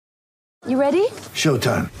You ready?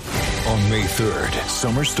 Showtime. On May 3rd,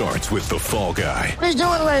 summer starts with The Fall Guy. Let's do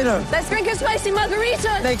it later. Let's drink a spicy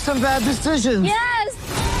margarita. Make some bad decisions.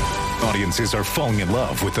 Yes! Audiences are falling in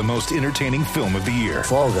love with the most entertaining film of the year.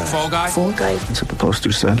 Fall Guy. Fall Guy? Fall guy. That's what the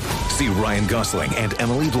poster said. See Ryan Gosling and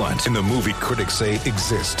Emily Blunt in the movie critics say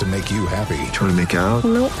exists to make you happy. Trying to make it out?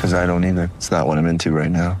 Nope. Because I don't either. It's not what I'm into right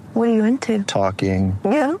now. What are you into? Talking.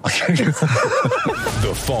 Yeah.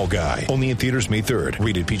 The Fall Guy. Only in theaters May 3rd.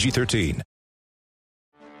 Rated PG-13.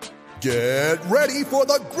 Get ready for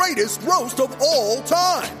the greatest roast of all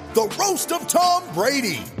time. The Roast of Tom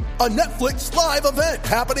Brady. A Netflix live event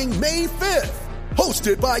happening May 5th.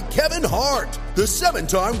 Hosted by Kevin Hart. The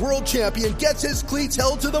 7-time world champion gets his cleats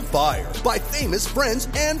held to the fire by famous friends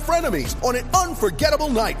and frenemies on an unforgettable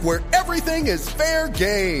night where everything is fair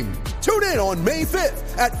game. Tune in on May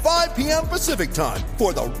 5th at 5 p.m. Pacific time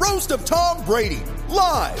for the Roast of Tom Brady.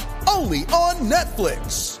 Live only on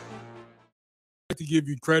Netflix. To give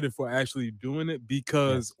you credit for actually doing it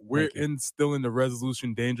because we're still in the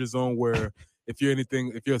resolution danger zone where if you're a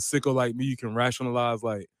sicko like me, you can rationalize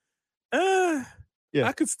like, I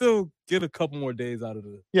could still get a couple more days out of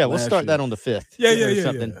it. Yeah, we'll start that on the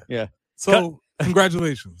 5th. Yeah. So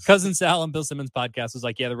congratulations. Cousin Sal and Bill Simmons podcast was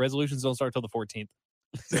like, the resolutions don't start till the 14th.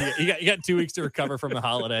 So you got 2 weeks to recover from the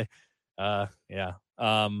holiday.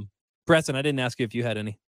 Preston, I didn't ask you if you had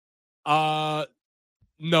any.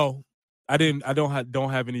 No. I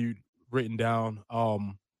don't have any written down.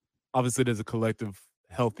 Obviously, there's a collective,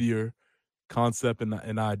 healthier concept and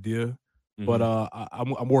an idea, but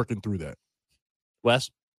I'm working through that.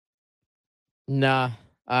 Wes? Nah,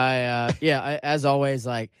 I as always,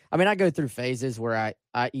 I go through phases where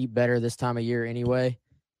I eat better this time of year anyway,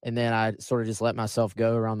 and then I sort of just let myself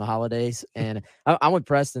go around the holidays. And I'm with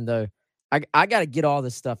Preston though. I got to get all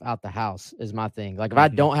this stuff out the house is my thing. Like if I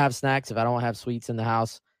don't have snacks, if I don't have sweets in the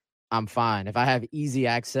house, I'm fine. If I have easy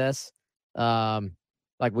access,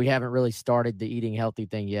 we haven't really started the eating healthy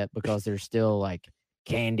thing yet because there's still like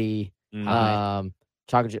candy,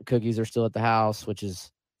 chocolate chip cookies are still at the house, which is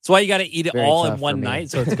that's why you got to eat it all in tough one for me. night,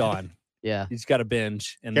 so it's gone. Yeah, you just got to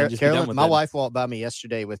binge and then just be Carolyn, done with my it. wife walked by me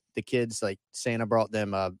yesterday with the kids. Like Santa brought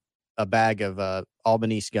them a bag of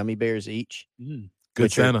Albanese gummy bears each.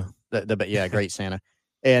 Good Santa. Great Santa.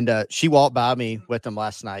 And she walked by me with them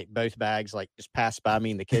last night. Both bags just passed by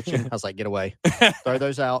me in the kitchen. I was like, get away. Throw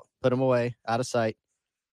those out. Put them away. Out of sight.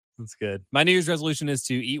 That's good. My New Year's resolution is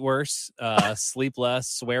to eat worse, sleep less,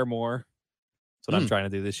 swear more. That's what I'm trying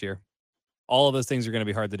to do this year. All of those things are going to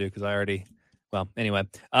be hard to do because anyway.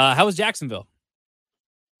 How was Jacksonville?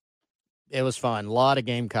 It was fun. A lot of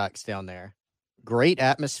Gamecocks down there. Great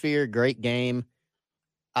atmosphere. Great game.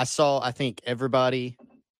 I think everybody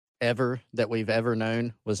ever that we've ever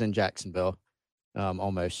known was in Jacksonville,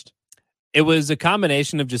 almost. It was a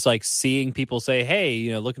combination of just seeing people say,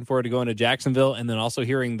 hey, looking forward to going to Jacksonville, and then also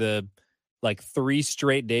hearing the 3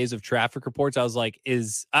 straight days of traffic reports. I was like, I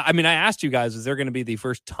asked you guys, is there going to be the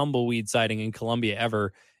first tumbleweed sighting in Columbia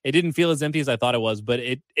ever? It didn't feel as empty as I thought it was, but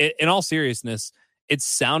it in all seriousness, it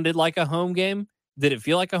sounded like a home game. Did it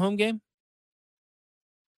feel like a home game?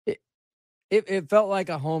 It felt like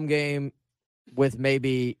a home game with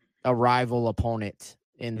maybe a rival opponent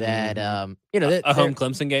in that, a home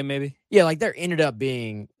Clemson game, maybe? Yeah, there ended up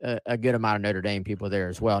being a good amount of Notre Dame people there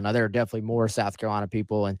as well. Now, there are definitely more South Carolina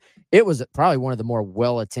people, and it was probably one of the more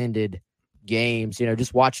well-attended games.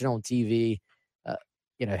 Just watching on TV,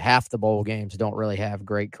 half the bowl games don't really have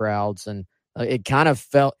great crowds, and it didn't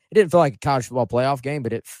feel like a college football playoff game,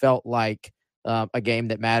 but it felt like a game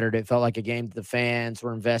that mattered. It felt like a game that the fans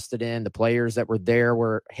were invested in. The players that were there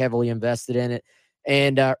were heavily invested in it.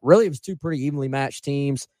 And really, it was 2 pretty evenly matched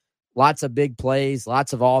teams. Lots of big plays,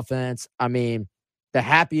 lots of offense. The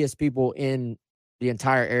happiest people in the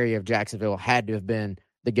entire area of Jacksonville had to have been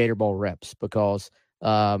the Gator Bowl reps because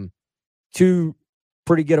 2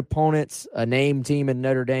 pretty good opponents, a name team in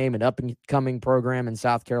Notre Dame, an up-and-coming program in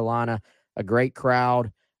South Carolina, a great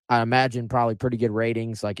crowd. I imagine probably pretty good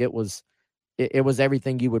ratings. It was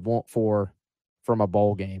everything you would want from a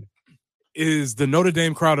bowl game. Is the Notre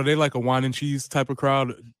Dame crowd, are they like a wine and cheese type of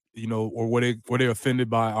crowd, or were they offended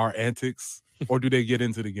by our antics, or do they get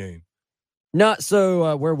into the game? No,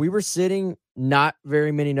 so where we were sitting, not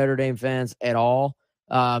very many Notre Dame fans at all.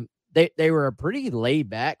 They were a pretty laid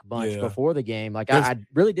back bunch before the game. I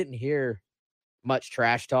really didn't hear much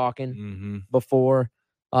trash talking before.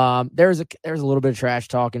 There was a little bit of trash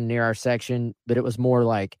talking near our section, but it was more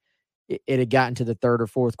like it had gotten to the 3rd or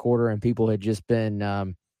 4th quarter and people had just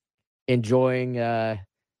been enjoying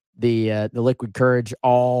the liquid courage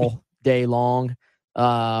all day long.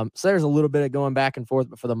 So there's a little bit of going back and forth,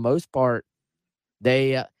 but for the most part,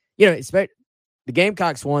 they the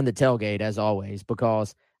Gamecocks won the tailgate as always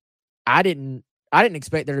because I didn't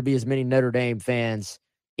expect there to be as many Notre Dame fans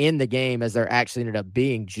in the game as there actually ended up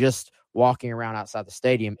being just walking around outside the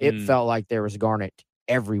stadium. It felt like there was garnet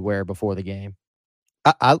everywhere before the game.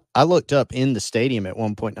 I looked up in the stadium at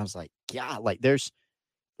one point and I was like, yeah,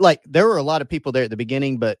 there were a lot of people there at the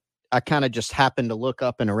beginning, but I kind of just happened to look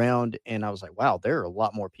up and around and I was like, wow, there are a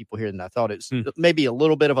lot more people here than I thought. It's maybe a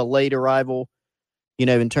little bit of a late arrival,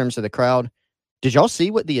 in terms of the crowd. Did y'all see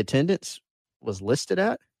what the attendance was listed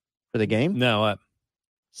at for the game? No.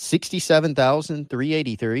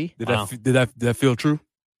 67,383. Did that feel true?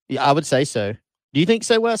 Yeah, I would say so. Do you think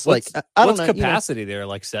so, Wes? I don't what's know. Capacity there?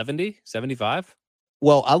 Like 70, 75?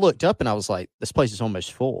 Well, I looked up and I was like, this place is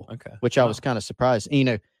almost full. Okay. Which I was kind of surprised.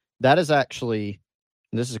 That is actually,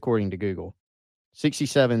 and this is according to Google,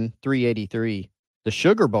 67,383. The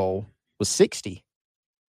Sugar Bowl was 60.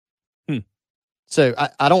 So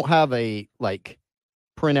I don't have a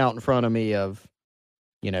printout in front of me of,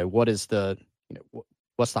 what is the,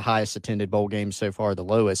 what's the highest attended bowl game so far, the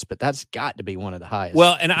lowest, but that's got to be one of the highest.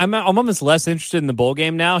 Well, and I'm almost less interested in the bowl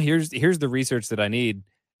game now. Here's the research that I need.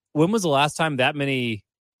 When was the last time that many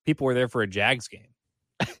people were there for a Jags game?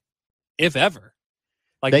 If ever.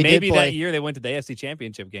 Maybe that year they went to the AFC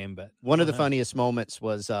Championship game, but one of the funniest moments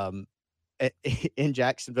was in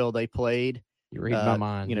Jacksonville. They played. You're reading my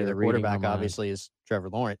mind. The quarterback obviously is Trevor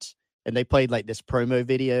Lawrence, and they played this promo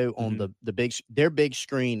video on their big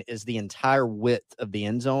screen is the entire width of the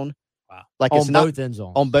end zone. Wow! On both end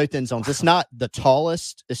zones. On both end zones. It's not the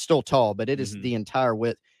tallest. It's still tall, but it is the entire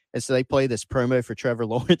width. And so they play this promo for Trevor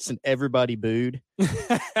Lawrence, and everybody booed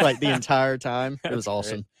the entire time. It was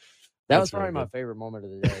awesome. That was probably my favorite moment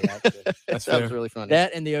of the day. Actually. That was really funny.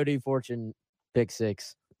 That and the OD Fortune pick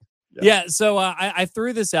six. Yeah, so I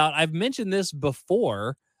threw this out. I've mentioned this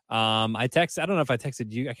before. I don't know if I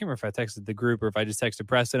texted you. I can't remember if I texted the group or if I just texted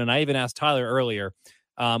Preston. And I even asked Tyler earlier.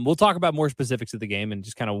 We'll talk about more specifics of the game and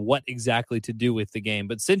just kind of what exactly to do with the game.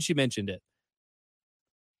 But since you mentioned it,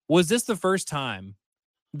 was this the first time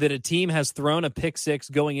that a team has thrown a pick six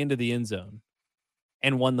going into the end zone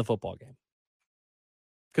and won the football game?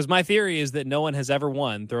 Because my theory is that no one has ever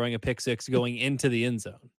won throwing a pick six going into the end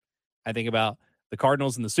zone. I think about the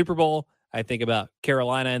Cardinals in the Super Bowl. I think about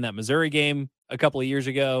Carolina in that Missouri game a couple of years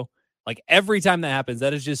ago. Every time that happens,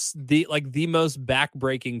 that is just the most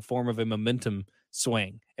back-breaking form of a momentum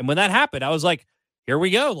swing. And when that happened, I was like, here we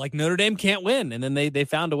go. Notre Dame can't win. And then they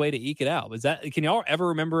found a way to eke it out. Can y'all ever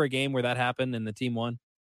remember a game where that happened and the team won?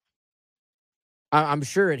 I'm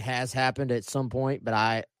sure it has happened at some point, but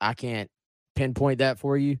I can't pinpoint that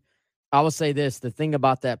for you. I will say this, the thing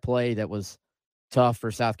about that play that was tough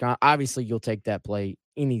for South Carolina, obviously you'll take that play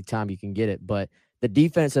anytime you can get it, but the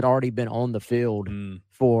defense had already been on the field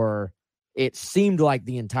for, it seemed like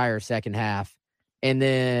the entire second half. And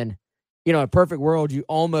then, in a perfect world, you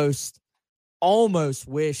almost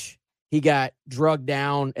wish he got drugged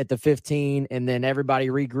down at the 15 and then everybody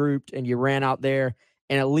regrouped and you ran out there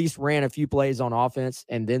and at least ran a few plays on offense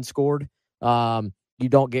and then scored. You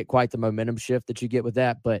don't get quite the momentum shift that you get with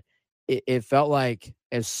that, but it felt like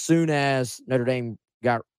as soon as Notre Dame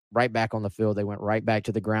got right back on the field, they went right back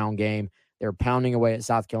to the ground game. They were pounding away at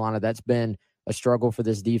South Carolina. That's been a struggle for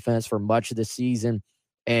this defense for much of the season.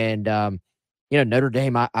 And, Notre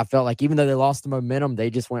Dame, I felt like even though they lost the momentum, they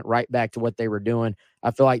just went right back to what they were doing.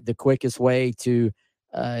 I feel like the quickest way to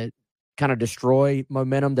kind of destroy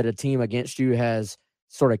momentum that a team against you has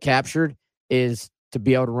sort of captured is to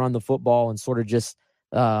be able to run the football and sort of just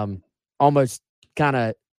almost kind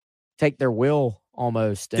of take their will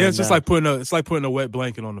almost. Yeah, it's just like putting a wet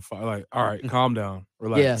blanket on the fire. All right, calm down,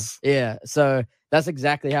 relax. Yeah. So that's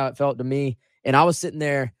exactly how it felt to me. And I was sitting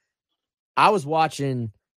there, I was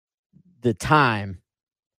watching the time,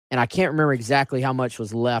 and I can't remember exactly how much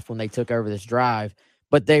was left when they took over this drive,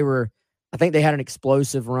 but I think they had an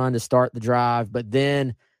explosive run to start the drive, but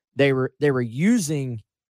then they were using,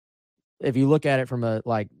 if you look at it from a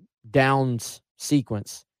downs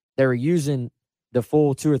sequence, they were using the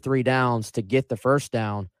full 2 or 3 downs to get the first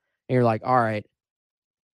down. And you're like, all right,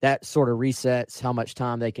 that sort of resets how much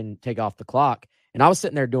time they can take off the clock. And I was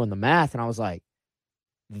sitting there doing the math, and I was like,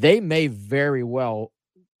 they may very well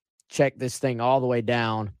check this thing all the way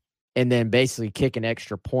down and then basically kick an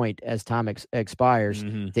extra point as time expires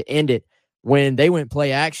to end it. When they went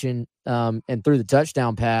play action and threw the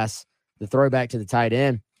touchdown pass, the throwback to the tight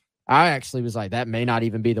end, I actually was like, that may not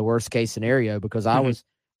even be the worst case scenario, because I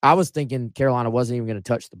was thinking Carolina wasn't even going to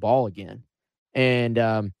touch the ball again.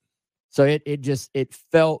 And so it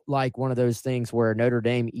felt like one of those things where Notre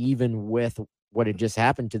Dame, even with what had just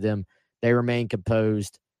happened to them, they remained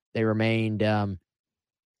composed. They remained,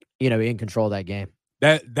 in control of that game.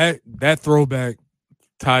 That throwback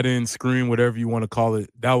tight end screen, whatever you want to call it,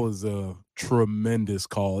 that was a tremendous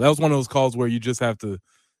call. That was one of those calls where you just have to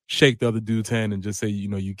shake the other dude's hand and just say,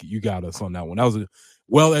 you got us on that one. That was a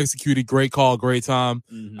well executed, great call, great time.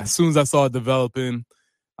 Mm-hmm. As soon as I saw it developing,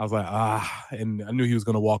 I was like, and I knew he was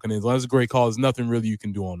going to walk in. So that was a great call. There's nothing really you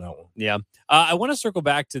can do on that one. Yeah. I want to circle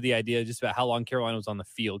back to the idea just about how long Carolina was on the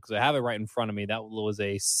field, because I have it right in front of me. That was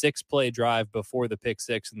a 6-play drive before the pick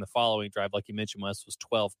six, and the following drive, like you mentioned, Wes, was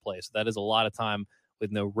 12 plays. So that is a lot of time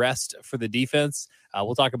with no rest for the defense.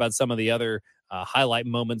 We'll talk about some of the other highlight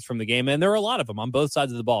moments from the game, and there are a lot of them on both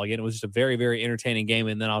sides of the ball. Again, it was just a very, very entertaining game,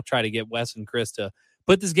 and then I'll try to get Wes and Chris to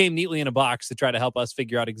put this game neatly in a box to try to help us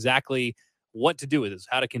figure out exactly what to do with this,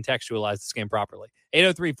 how to contextualize this game properly.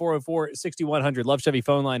 803-404-6100, Love Chevy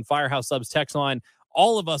phone line, Firehouse Subs text line,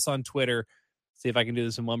 all of us on Twitter. See if I can do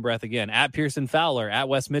this in one breath again. At Pearson Fowler, at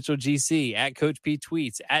Wes Mitchell GC, at Coach P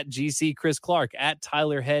Tweets, at GC Chris Clark, at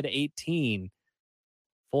Tyler Head 18.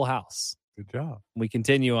 Full house. Good job. We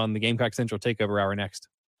continue on the Gamecock Central Takeover Hour next.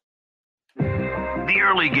 The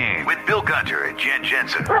early game with Bill Gunter and Jen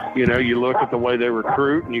Jensen. You look at the way they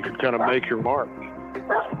recruit and you can kind of make your mark.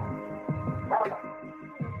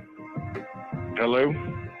 Hello?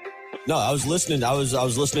 No, I was listening. I was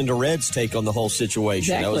listening to Red's take on the whole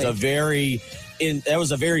situation. Exactly. That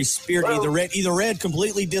was a very spirit. Either Red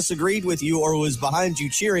completely disagreed with you or was behind you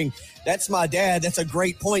cheering. That's my dad. That's a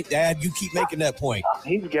great point, Dad. You keep making that point.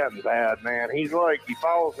 He's gotten bad, man. He's like, he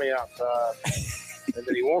follows me outside, and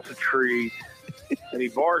then he wants a treat, and he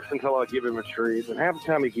barks until I give him a treat, and half the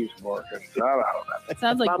time he keeps barking. So I don't know.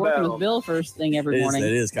 Sounds like working with Bill first thing every morning.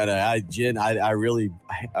 It is kind of. Jen, I really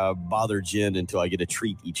bother Jen until I get a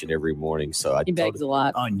treat each and every morning. So he begs a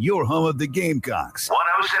lot. On your home of the Gamecocks,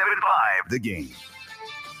 107.5 The Game.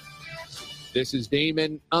 This is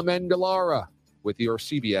Damon Amendolara with your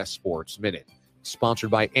CBS Sports Minute. Sponsored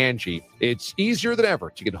by Angie. It's easier than ever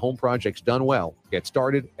to get home projects done well. Get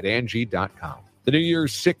started at Angie.com. The New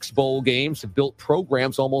Year's 6 bowl games have built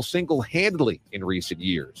programs almost single-handedly in recent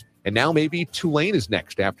years. And now maybe Tulane is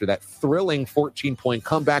next after that thrilling 14-point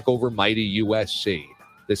comeback over mighty USC.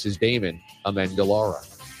 This is Damon Amendolara.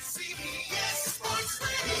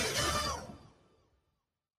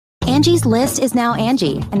 Angie's List is now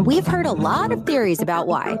Angie, and we've heard a lot of theories about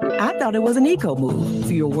why. I thought it was an eco move.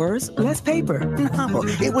 Fewer words, less paper. No,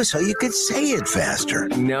 it was so you could say it faster.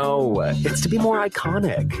 No, it's to be more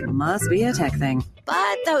iconic. Must be a tech thing.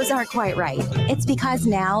 But those aren't quite right. It's because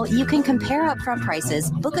now you can compare upfront prices,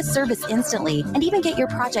 book a service instantly, and even get your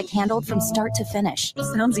project handled from start to finish.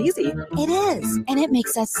 Sounds easy. It is, and it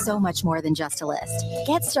makes us so much more than just a list.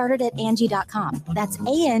 Get started at Angie.com. That's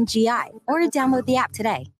ANGI, or download the app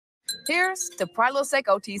today. Here's to Prilosec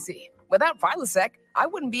OTC. Without Prilosec, I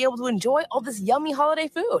wouldn't be able to enjoy all this yummy holiday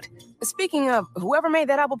food. Speaking of, whoever made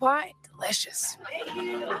that apple pie, delicious.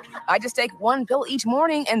 I just take one pill each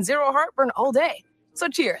morning and zero heartburn all day. So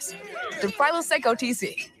cheers to Prilosec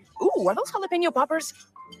OTC. Ooh, are those jalapeno poppers?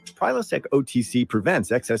 Prilosec OTC prevents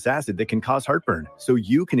excess acid that can cause heartburn, so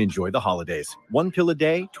you can enjoy the holidays. 1 pill a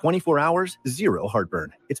day, 24 hours, zero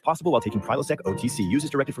heartburn. It's possible while taking Prilosec OTC. Use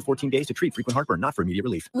as directed for 14 days to treat frequent heartburn, not for immediate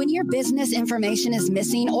relief. When your business information is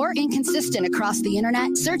missing or inconsistent across the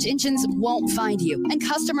internet, search engines won't find you, and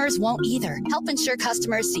customers won't either. Help ensure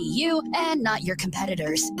customers see you and not your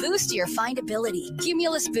competitors. Boost your findability.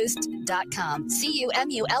 CumulusBoost.com.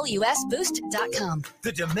 CUMULUS Boost.com.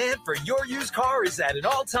 The demand for your used car is at an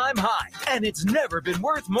all-time high, and it's never been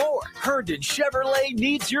worth more. Herndon Chevrolet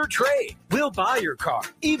needs your trade. We'll buy your car,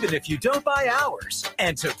 even if you don't buy ours.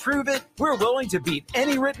 And to prove it, we're willing to beat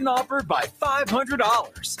any written offer by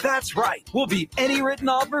 $500. That's right. We'll beat any written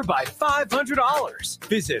offer by $500.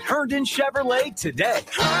 Visit Herndon Chevrolet today.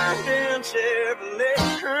 Herndon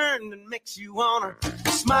Chevrolet, Herndon makes you wanna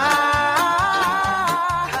smile.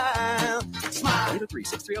 Smile.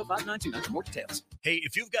 803-630-5929 for more details. Hey,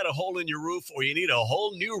 if you've got a hole in your roof or you need a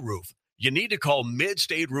whole new roof, you need to call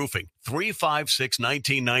Mid-State Roofing,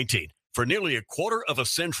 356-1919. For nearly a quarter of a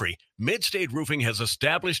century, Mid-State Roofing has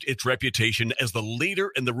established its reputation as the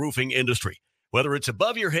leader in the roofing industry. Whether it's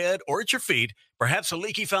above your head or at your feet, perhaps a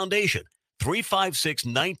leaky foundation,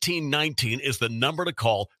 356-1919 is the number to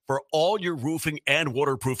call for all your roofing and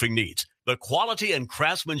waterproofing needs. The quality and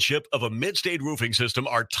craftsmanship of a Mid-State roofing system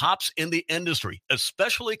are tops in the industry,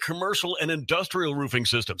 especially commercial and industrial roofing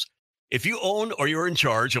systems. If you own or you're in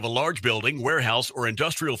charge of a large building, warehouse, or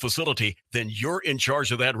industrial facility, then you're in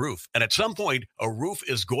charge of that roof. And at some point, a roof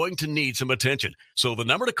is going to need some attention. So the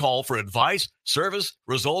number to call for advice, service,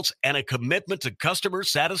 results, and a commitment to customer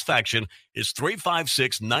satisfaction is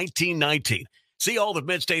 356-1919. See all that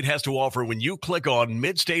Midstate has to offer when you click on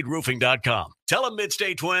MidstateRoofing.com. Tell them,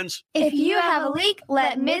 Midstate Twins. If you have a leak,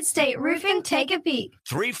 let Midstate Roofing take a peek.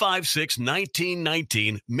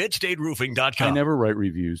 356-1919, MidstateRoofing.com. I never write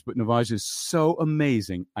reviews, but Navage is so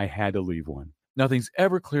amazing, I had to leave one. Nothing's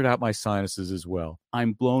ever cleared out my sinuses as well.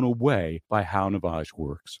 I'm blown away by how Navage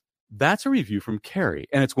works. That's a review from Carrie,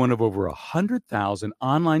 and it's one of over 100,000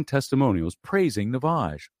 online testimonials praising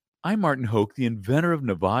Navage. I'm Martin Hoke, the inventor of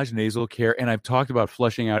Navage Nasal Care, and I've talked about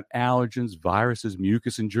flushing out allergens, viruses,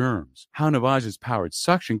 mucus, and germs, how Navage's powered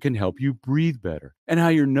suction can help you breathe better, and how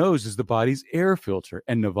your nose is the body's air filter,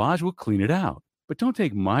 and Navage will clean it out. But don't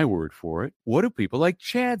take my word for it. What do people like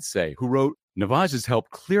Chad say, who wrote, Navage has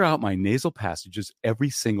helped clear out my nasal passages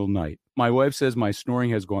every single night. My wife says my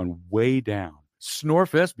snoring has gone way down.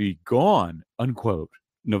 Snorefest be gone, unquote.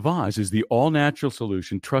 Navage is the all-natural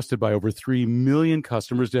solution trusted by over 3 million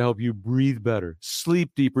customers to help you breathe better,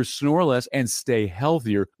 sleep deeper, snore less, and stay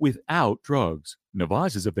healthier without drugs.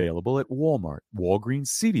 Navage is available at Walmart, Walgreens,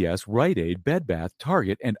 CVS, Rite Aid, Bed Bath,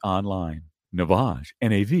 Target, and online. Navage,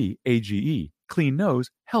 N-A-V-A-G-E. Clean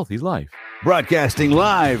nose, healthy life. Broadcasting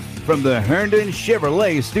live from the Herndon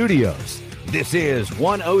Chevrolet Studios. This is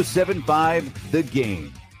 107.5 The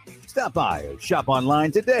Game. Stop by or shop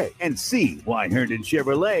online today and see why Herndon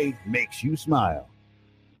Chevrolet makes you smile.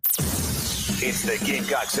 It's the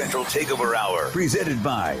Gamecock Central Takeover Hour. Presented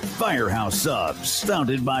by Firehouse Subs.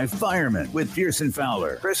 Founded by firemen with Pearson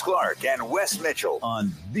Fowler, Chris Clark, and Wes Mitchell.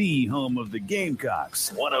 On the home of the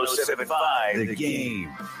Gamecocks. 107.5 The Game.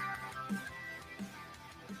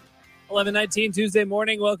 11:19 Tuesday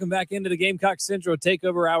morning. Welcome back into the Gamecock Central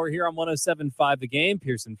Takeover Hour here on 107.5 The Game.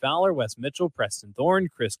 Pearson Fowler, Wes Mitchell, Preston Thorne,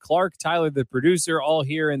 Chris Clark, Tyler the producer, all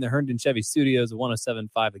here in the Herndon Chevy Studios of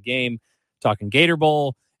 107.5 The Game, talking Gator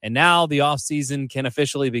Bowl. And now the offseason can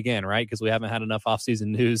officially begin, right? Because we haven't had enough offseason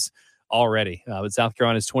news already. But South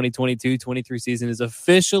Carolina's 2022-23 season is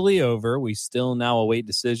officially over. We still now await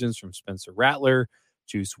decisions from Spencer Rattler,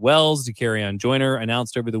 Juice Wells. Dakereon Joyner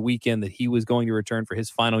announced over the weekend that he was going to return for his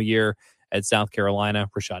final year at South Carolina.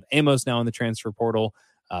 Rashad Amos now in the transfer portal.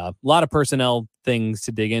 A lot of personnel things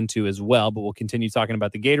to dig into as well, but we'll continue talking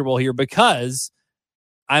about the Gator Bowl here because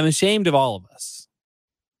I'm ashamed of all of us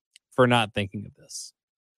for not thinking of this.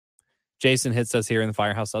 Jason hits us here in the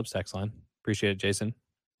Firehouse Subs text line. Appreciate it, Jason.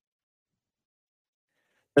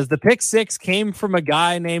 As the pick six came from a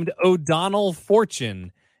guy named O'Donnell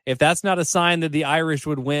Fortune. If that's not a sign that the Irish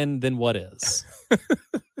would win, then what is?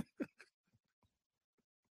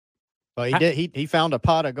 Well, he did. He found a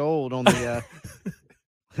pot of gold on the.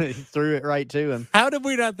 He threw it right to him. How did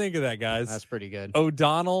we not think of that, guys? That's pretty good.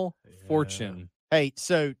 O'Donnell Fortune. Hey,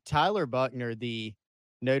 so Tyler Buckner, the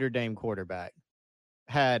Notre Dame quarterback,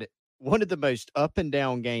 had one of the most up and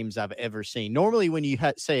down games I've ever seen. Normally, when you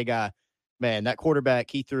say a guy, man, that quarterback,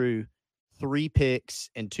 he threw 3 picks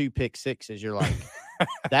and 2 pick sixes, you're like,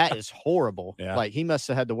 that is horrible. Yeah. Like, he must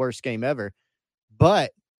have had the worst game ever. But,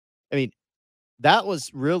 I mean, that was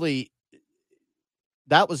the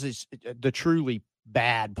truly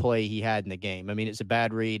bad play he had in the game. I mean, it's a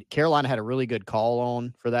bad read. Carolina had a really good call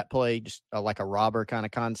on for that play, just like a robber kind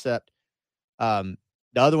of concept. The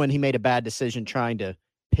other one, he made a bad decision trying to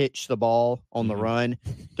pitch the ball on the run,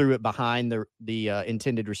 threw it behind the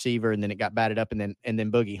intended receiver, and then it got batted up, and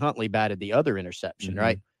then Boogie Huntley batted the other interception,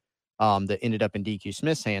 right? That ended up in DQ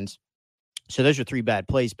Smith's hands. So those are 3 bad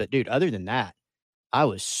plays. But, dude, other than that, I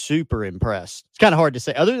was super impressed. It's kind of hard to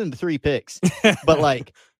say, other than the 3 picks. But,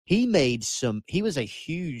 like, he was a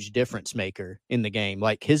huge difference maker in the game.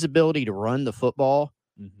 Like, his ability to run the football,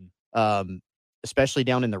 especially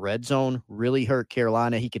down in the red zone, really hurt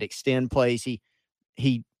Carolina. He could extend plays.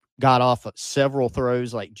 He got off several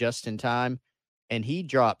throws, like, just in time. And he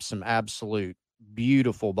dropped some absolute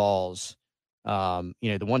beautiful balls.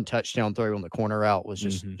 The one touchdown throw on the corner route was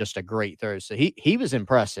just a great throw. So he was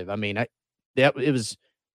impressive. I mean, it was,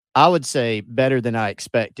 I would say, better than I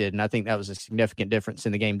expected, and I think that was a significant difference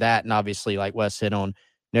in the game. That, and obviously, like Wes hit on,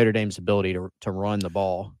 Notre Dame's ability to run the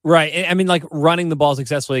ball. Right. I mean, like, running the ball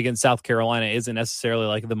successfully against South Carolina isn't necessarily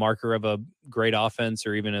like the marker of a great offense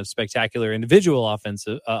or even a spectacular individual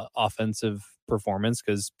offensive performance,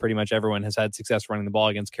 because pretty much everyone has had success running the ball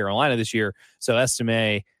against Carolina this year. So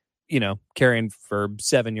Estime, carrying for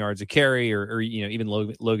 7 yards a carry, or even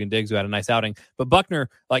Logan Diggs, who had a nice outing. But Buckner,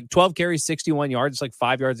 like, 12 carries, 61 yards, like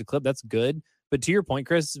 5 yards a clip. That's good. But to your point,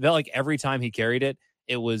 Chris, it felt like every time he carried it,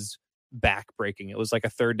 it was back-breaking. It was like a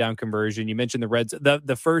 3rd down conversion. You mentioned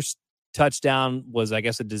the first touchdown was, I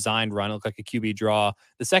guess, a designed run. It looked like a QB draw.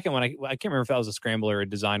 The second one, I can't remember if that was a scramble or a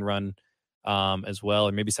design run as well,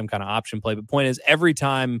 or maybe some kind of option play. But point is, every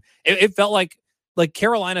time, it felt like like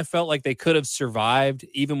Carolina felt like they could have survived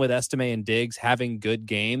even with Estime and Diggs having good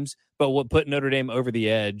games, but what put Notre Dame over the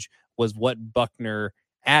edge was what Buckner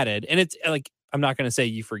added. And it's like, I'm not going to say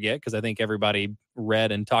you forget, because I think everybody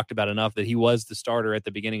read and talked about enough that he was the starter at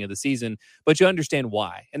the beginning of the season, but you understand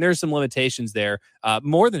why. And there's some limitations there.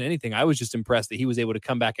 More than anything, I was just impressed that he was able to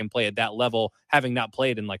come back and play at that level, having not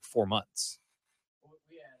played in like 4 months.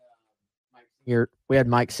 We had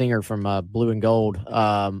Mike Singer from Blue and Gold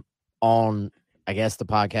on, I guess, the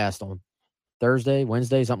podcast on Thursday,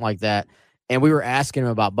 Wednesday, something like that. And we were asking him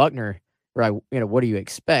about Buckner, right? What do you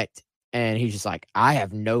expect? And he's just like, I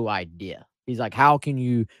have no idea. He's like, how can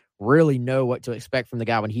you really know what to expect from the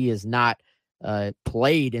guy when he has not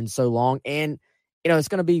played in so long? And, it's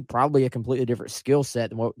going to be probably a completely different skill set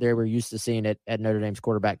than what they were used to seeing at Notre Dame's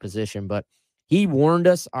quarterback position. But he warned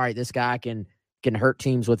us, all right, this guy can hurt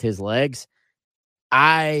teams with his legs.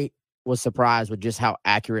 I was surprised with just how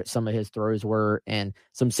accurate some of his throws were, and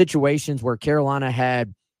some situations where Carolina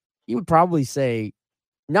had, you would probably say,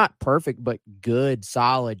 not perfect, but good,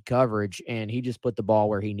 solid coverage, and he just put the ball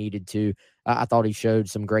where he needed to. I thought he showed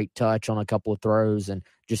some great touch on a couple of throws and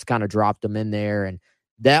just kind of dropped them in there, and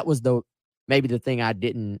that was maybe the thing I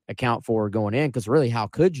didn't account for going in, because really, how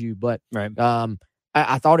could you? But right.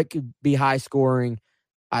 I thought it could be high scoring.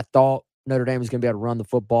 I thought Notre Dame was going to be able to run the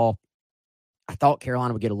football. I thought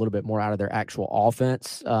Carolina would get a little bit more out of their actual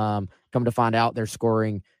offense. Come to find out, their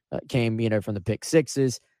scoring came, from the pick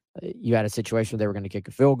sixes. You had a situation where they were going to kick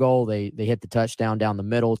a field goal. They hit the touchdown down the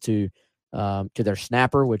middle to their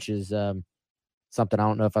snapper, which is something I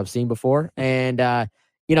don't know if I've seen before. And I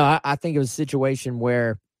think it was a situation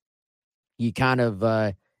where you kind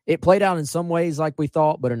of it played out in some ways like we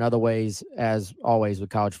thought, but in other ways, as always with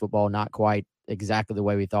college football, not quite exactly the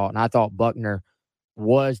way we thought. And I thought Buckner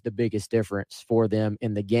was the biggest difference for them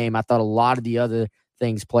in the game. I thought a lot of the other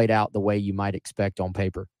things played out the way you might expect on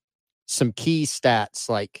paper. Some key stats,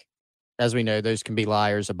 like, as we know, those can be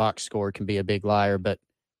liars. A box score can be a big liar. But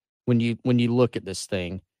when you look at this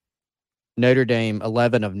thing, Notre Dame,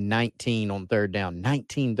 11 of 19 on third down,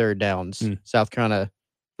 19 third downs. South Carolina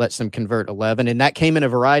lets them convert 11. And that came in a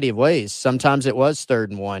variety of ways. Sometimes it was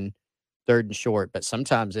 3rd and 1, 3rd and short, but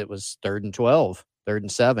sometimes it was 3rd and 12, 3rd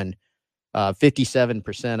and 7.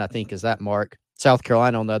 57%, I think, is that mark. South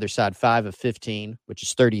Carolina on the other side, 5 of 15, which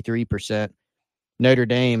is 33%. Notre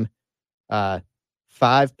Dame,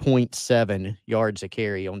 5.7 yards a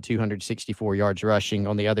carry on 264 yards rushing.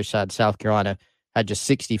 On the other side, South Carolina had just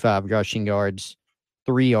 65 rushing yards,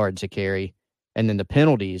 3 yards a carry. And then the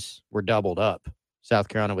penalties were doubled up. South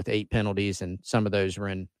Carolina with 8 penalties, and some of those were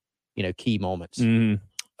in, key moments.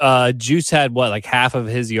 Juice had like half of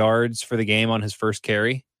his yards for the game on his first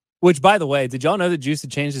carry. Which, by the way, did y'all know that Juice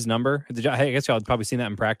had changed his number? I guess y'all had probably seen that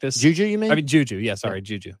in practice. Juju, you mean? I mean, Juju. Yeah, sorry,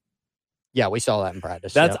 Juju. Yeah, we saw that in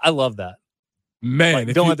practice. I love that. Man,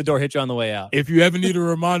 don't let the door hit you on the way out. If you ever need a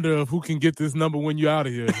reminder of who can get this number when you're out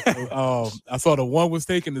of here, I saw the 1 was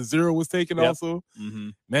taken, the 0 was taken also. Mm-hmm.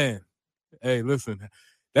 Man, hey, listen,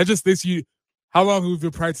 that just thinks you. How long have you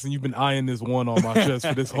been practicing? You've been eyeing this 1 on my chest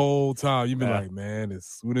for this whole time. You've been like, man, as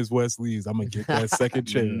soon as Wes leaves, I'm gonna get that second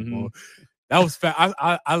chair. Mm-hmm. That was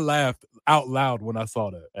I laughed out loud when I saw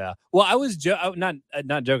that. Yeah. Well, I was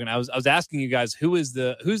not joking. I was asking you guys who's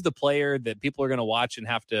the player that people are going to watch and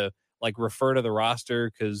have to like refer to the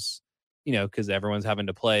roster because everyone's having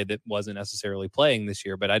to play that wasn't necessarily playing this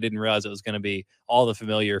year. But I didn't realize it was going to be all the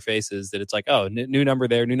familiar faces. That it's like, oh, new number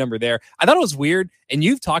there, new number there. I thought it was weird. And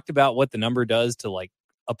you've talked about what the number does to like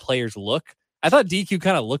a player's look. I thought DQ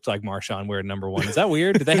kind of looked like Marshawn wearing number 1. Is that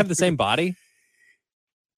weird? Did they have the same body?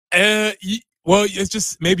 Well, it's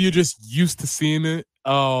just maybe you're just used to seeing it.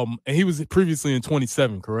 And he was previously in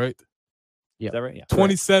 27, correct? Yeah, is that right? Yeah.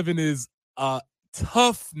 27 is a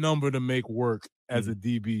tough number to make work as a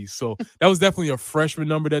DB. So that was definitely a freshman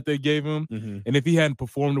number that they gave him. Mm-hmm. And if he hadn't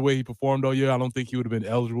performed the way he performed all year, I don't think he would have been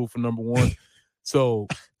eligible for number 1. So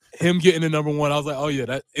him getting the number 1, I was like, oh yeah,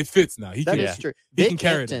 that it fits now. That is true. He Vic can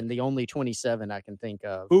carry Hampton, it. the only 27 I can think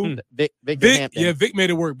of. Who? Vic Hampton. Yeah, Vic made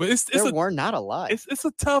it work, but there were not a lot. It's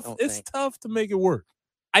tough to make it work.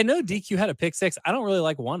 I know DQ had a pick 6. I don't really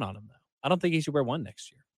like 1 on him though. I don't think he should wear 1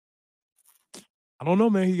 next year. I don't know,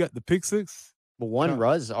 man. He got the pick 6. But 1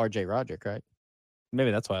 was RJ Roderick, right?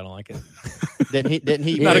 Maybe that's why I don't like it. Didn't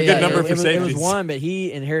he? Not a good number for safeties. It was 1, but he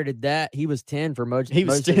inherited that. He was 10 for most of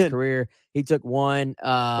his career. He took 1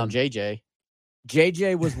 from JJ.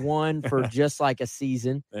 JJ was 1 for just like a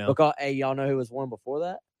season. Yeah. Because y'all know who was 1 before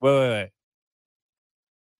that? Wait.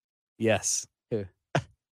 Yes. Who?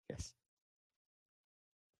 Yes.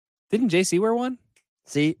 Didn't JC wear 1?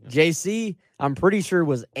 See, JC, I'm pretty sure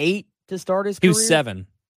was 8 to start his career. He was 7.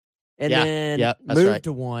 and Yeah. then Yep, that's moved right.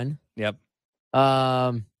 to 1. Yep.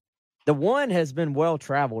 The 1 has been well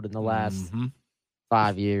traveled in the last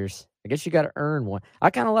 5 years. I guess you got to earn 1. I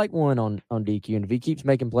kind of like 1 on DQ, and if he keeps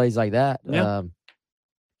making plays like that, Yeah.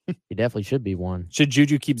 he definitely should be 1. Should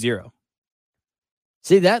Juju keep 0?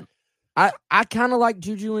 See that? I kind of like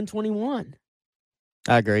Juju in 21.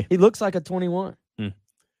 I agree. He looks like a 21.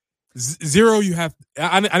 0, you have.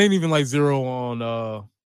 I didn't even like 0 on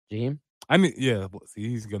Jim. I mean, yeah. See,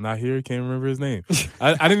 he's not here. He can't remember his name.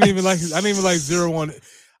 I didn't even like. I didn't even like 0 on.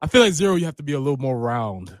 I feel like 0, you have to be a little more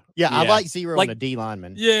round. Yeah, I like 0 on a D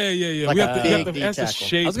lineman. Yeah. Like we a have big to D has to tackle.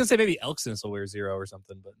 shape. I was gonna say maybe Elksnis will wear 0 or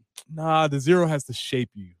something, but Nah, the 0 has to shape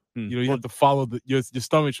you. You know, you have to follow your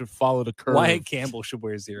stomach should follow the curve. Wyatt Campbell should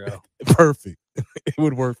wear 0. Perfect. It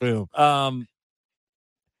would work for him.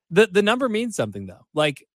 The number means something though.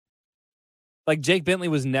 Like Jake Bentley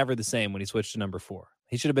was never the same when he switched to number 4.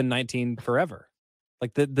 He should have been 19 forever.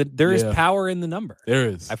 Like there is power in the number. There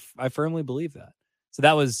is. I firmly believe that. So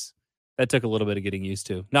that took a little bit of getting used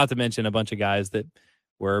to. Not to mention a bunch of guys that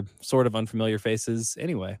were sort of unfamiliar faces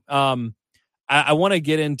anyway. I want to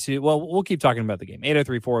get into, well, we'll keep talking about the game.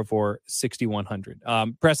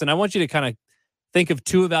 803-404-6100. Preston, I want you to kind of think of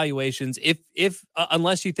 2 evaluations, if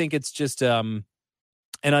unless you think it's just an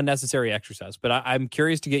unnecessary exercise. But I'm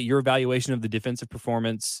curious to get your evaluation of the defensive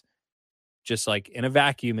performance, just like in a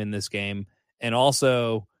vacuum in this game, and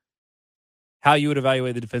also how you would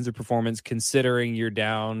evaluate the defensive performance considering you're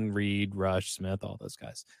down Reed, Rush, Smith, all those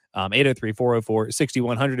guys.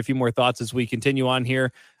 803-404-6100. A few more thoughts as we continue on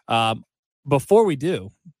here. Before we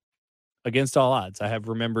do, against all odds, I have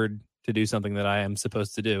remembered to do something that I am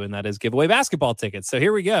supposed to do, and that is give away basketball tickets. So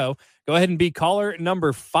here we go. Go ahead and be caller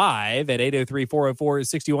number 5 at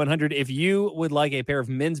 803-404-6100. If you would like a pair of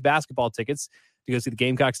men's basketball tickets to go see the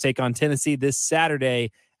Gamecocks take on Tennessee this Saturday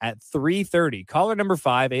at 3:30. Caller number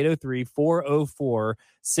 5,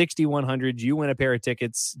 803-404-6100. You win a pair of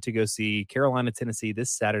tickets to go see Carolina, Tennessee this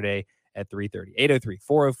Saturday at 3:30.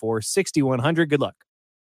 803-404-6100. Good luck.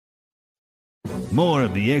 More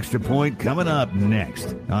of the Extra Point coming up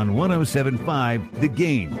next on 107.5 The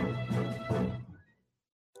Game.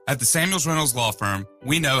 At the Samuels Reynolds Law Firm,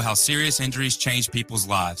 we know how serious injuries change people's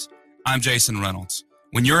lives. I'm Jason Reynolds.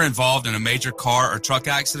 When you're involved in a major car or truck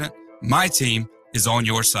accident, my team is on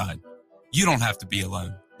your side. You don't have to be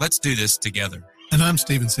alone. Let's do this together. And I'm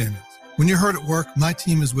Stephen Samuels. When you're hurt at work, my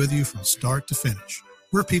team is with you from start to finish.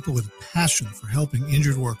 We're people with a passion for helping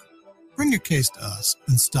injured workers. Bring your case to us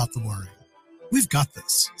and stop the worrying. We've got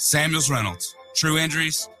this. Samuels Reynolds. True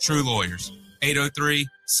injuries, true lawyers.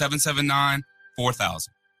 803-779-4000.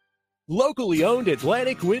 Locally owned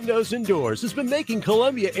Atlantic Windows and Doors has been making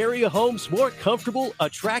Columbia area homes more comfortable,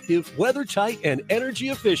 attractive, weather-tight, and energy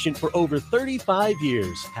efficient for over 35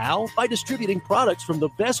 years. How? By distributing products from the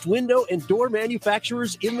best window and door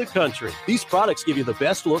manufacturers in the country. These products give you the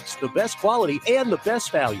best looks, the best quality, and the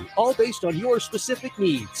best value, all based on your specific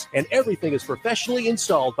needs. And everything is professionally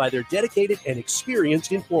installed by their dedicated and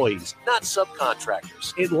experienced employees, not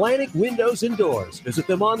subcontractors. Atlantic Windows and Doors. Visit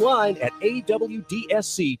them online at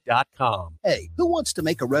awdsc.com. Hey, who wants to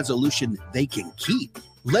make a resolution they can keep?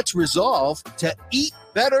 Let's resolve to eat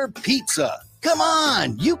better pizza. Come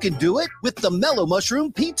on, you can do it with the Mellow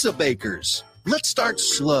Mushroom Pizza Bakers. Let's start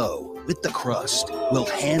slow with the crust. We'll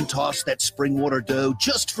hand toss that spring water dough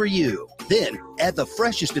just for you. Then add the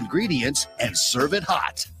freshest ingredients and serve it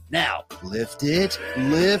hot. Now, lift it.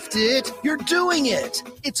 You're doing it.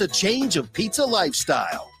 It's a change of pizza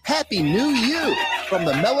lifestyle. Happy New You from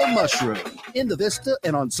the Mellow Mushroom in the Vista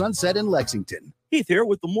and on Sunset in Lexington. Heath here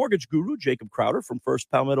with the mortgage guru, Jacob Crowder from First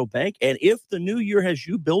Palmetto Bank. And if the new year has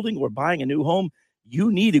you building or buying a new home,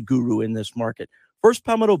 you need a guru in this market. First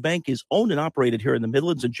Palmetto Bank is owned and operated here in the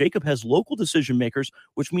Midlands, and Jacob has local decision makers,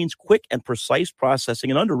 which means quick and precise processing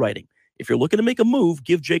and underwriting. If you're looking to make a move,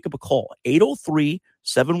 give Jacob a call,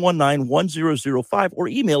 803-719-1005, or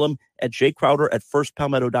email him at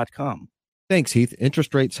jcrowder@firstpalmetto.com. Thanks, Heath.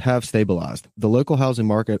 Interest rates have stabilized. The local housing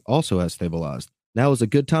market also has stabilized. Now is a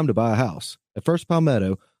good time to buy a house. At First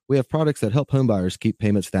Palmetto, we have products that help homebuyers keep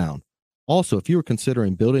payments down. Also, if you are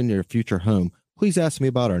considering building your future home, please ask me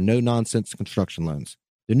about our no-nonsense construction loans.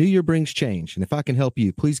 The new year brings change, and if I can help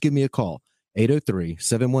you, please give me a call,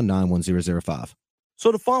 803-719-1005.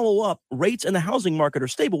 So to follow up, rates in the housing market are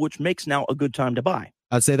stable, which makes now a good time to buy.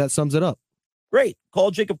 I'd say that sums it up. Great.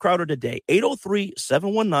 Call Jacob Crowder today,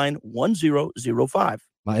 803-719-1005.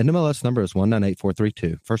 My NMLS number is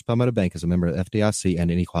 198432. First Palmetto Bank is a member of FDIC and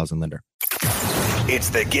any clause and lender. It's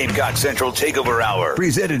the Gamecock Central Takeover Hour,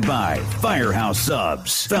 presented by Firehouse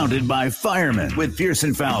Subs, founded by firemen with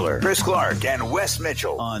Pearson Fowler, Chris Clark, and Wes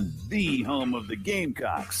Mitchell on the home of the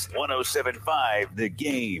Gamecocks, 107.5 The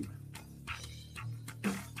Game.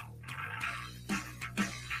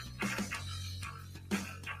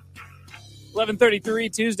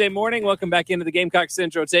 $11:33 Tuesday morning. Welcome back into the Gamecock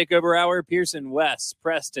Central Takeover Hour. Pearson, Wes,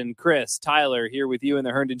 Preston, Chris, Tyler here with you in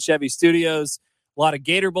the Herndon Chevy Studios. A lot of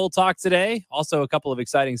Gator Bowl talk today. Also, a couple of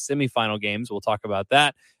exciting semifinal games. We'll talk about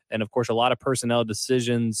that. And, of course, a lot of personnel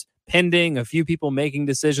decisions pending. A few people making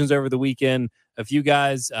decisions over the weekend. A few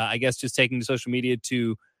guys, I guess, just taking to social media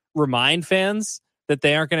to remind fans that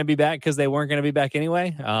they aren't going to be back because they weren't going to be back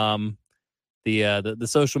anyway. The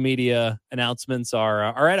social media announcements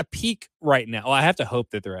are at a peak right now. Well, I have to hope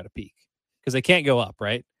that they're at a peak because they can't go up,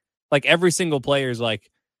 right? Like every single player is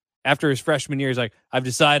like, after his freshman year, he's like, I've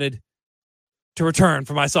decided to return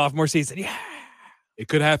for my sophomore season. Yeah. It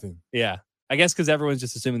could happen. Yeah. I guess because everyone's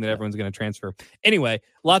just assuming that everyone's going to transfer. Anyway,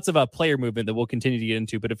 lots of player movement that we'll continue to get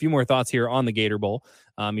into, but a few more thoughts here on the Gator Bowl.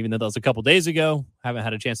 Even though that was a couple days ago, haven't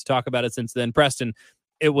had a chance to talk about it since then. Preston,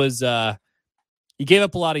 it was... You gave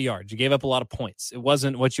up a lot of yards. You gave up a lot of points. It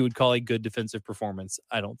wasn't what you would call a good defensive performance,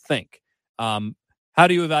 I don't think. How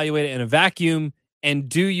do you evaluate it in a vacuum? And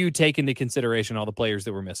do you take into consideration all the players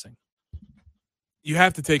that were missing? You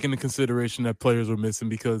have to take into consideration that players were missing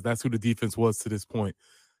because that's who the defense was to this point.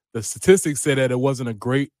 The statistics say that it wasn't a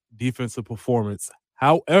great defensive performance.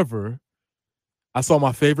 However, I saw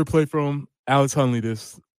my favorite play from Alex Hunley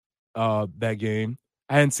that game.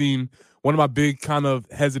 I hadn't seen one of my big kind of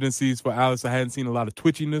hesitancies for Alex. I hadn't seen a lot of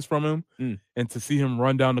twitchiness from him, and to see him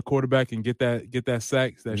run down the quarterback and get that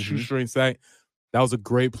sack, that shoestring sack, that was a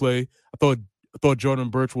great play. I thought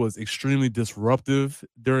Jordan Burch was extremely disruptive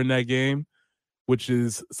during that game, which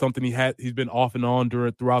is something he's been off and on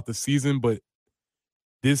throughout the season. But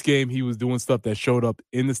this game, he was doing stuff that showed up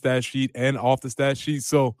in the stat sheet and off the stat sheet.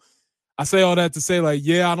 So I say all that to say, like,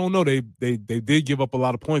 yeah, I don't know. They did give up a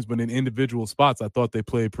lot of points, but in individual spots, I thought they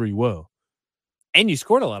played pretty well. And you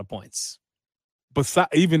scored a lot of points. But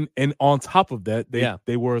on top of that,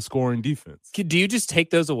 they were a scoring defense. Do you just take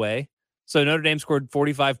those away? So Notre Dame scored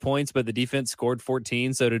 45 points, but the defense scored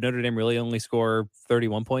 14. So did Notre Dame really only score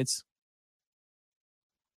 31 points?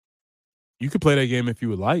 You could play that game if you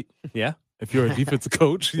would like. Yeah. If you're a defensive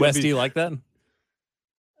coach. Wes, do you like that?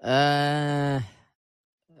 I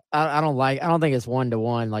don't think it's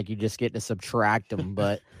 1-to-1. Like you just get to subtract them,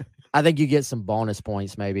 but I think you get some bonus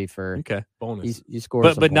points maybe for bonus. You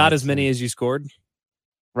scored, but not as many as you scored.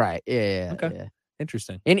 Right? Yeah. Okay. Yeah.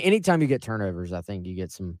 Interesting. Anytime you get turnovers, I think you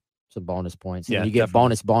get some bonus points. And Yeah, you get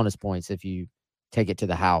definitely. bonus points if you take it to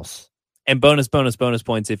the house. And bonus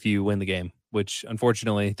points if you win the game, which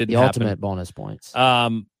unfortunately didn't The happen. ultimate bonus points.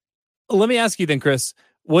 Let me ask you then, Chris,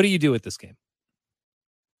 what do you do with this game?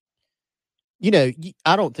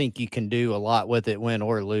 I don't think you can do a lot with it, win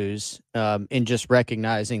or lose, in just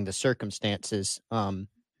recognizing the circumstances.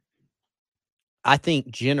 I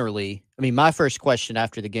think generally, my first question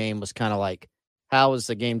after the game was kind of like, how is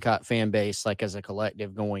the Gamecock fan base, like as a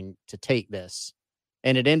collective, going to take this?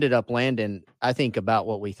 And it ended up landing, I think, about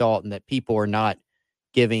what we thought, and that people are not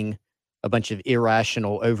giving a bunch of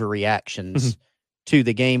irrational overreactions to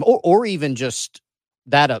the game, or even just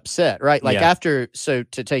that upset, right? Like so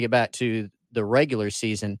to take it back to the regular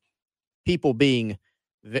season, people being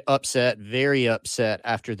very upset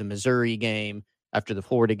after the Missouri game, after the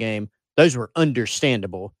Florida game, those were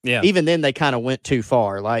understandable. Yeah. Even then they kind of went too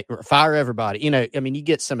far, like fire everybody. You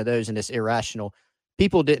get some of those in this irrational.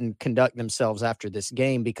 People didn't conduct themselves after this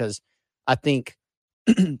game because I think,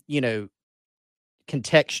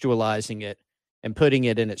 contextualizing it and putting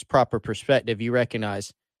it in its proper perspective, you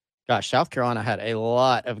recognize, gosh, South Carolina had a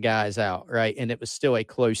lot of guys out, right? And it was still a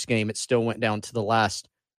close game. It still went down to the last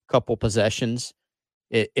couple possessions.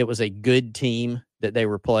 It was a good team that they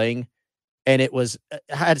were playing. And it was,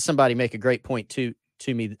 I had somebody make a great point to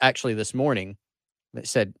me actually this morning that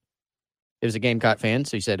said, it was a Gamecock fan.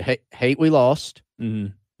 So he said, hate we lost,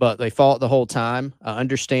 but they fought the whole time. I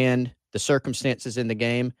understand the circumstances in the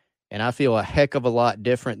game, and I feel a heck of a lot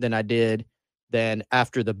different than I did than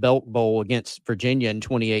after the Belk Bowl against Virginia in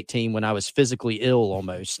 2018 when I was physically ill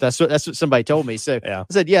almost. That's what somebody told me. So I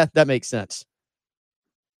said, yeah, that makes sense.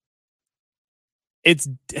 It's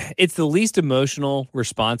the least emotional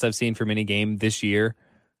response I've seen from any game this year.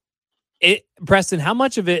 Preston, how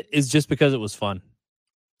much of it is just because it was fun?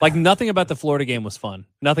 Like nothing about the Florida game was fun.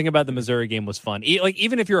 Nothing about the Missouri game was fun. Like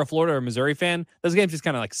even if you're a Florida or Missouri fan, those games just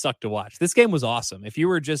kind of like suck to watch. This game was awesome. If you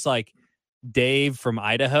were just like Dave from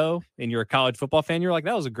Idaho and you're a college football fan, you're like,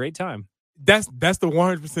 that was a great time. That's the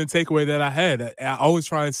 100% takeaway that I had. I always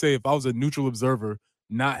try and say, if I was a neutral observer,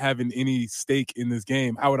 not having any stake in this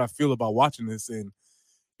game, how would I feel about watching this? And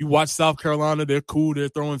you watch South Carolina, they're cool, they're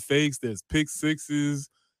throwing fakes, there's pick sixes,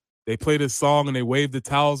 they play this song and they wave the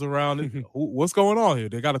towels around. What's going on here?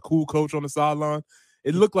 They got a cool coach on the sideline.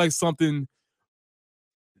 It looked like something.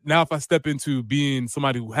 Now, if I step into being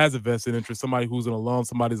somebody who has a vested interest, somebody who's an alum,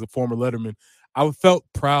 somebody who's a former Letterman, I felt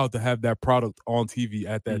proud to have that product on TV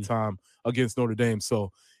at that time against Notre Dame.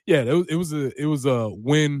 So, yeah, it was a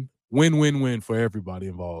win for everybody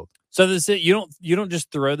involved. So you don't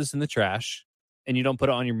just throw this in the trash and you don't put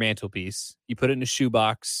it on your mantelpiece. You put it in a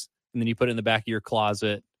shoebox and then you put it in the back of your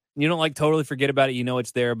closet. And you don't like totally forget about it. You know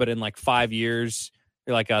it's there, but in like 5 years,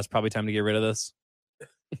 you're like, it's probably time to get rid of this.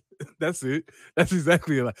 That's it. That's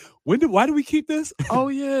exactly it. Like, why did we keep this? Oh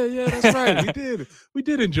yeah, that's right. We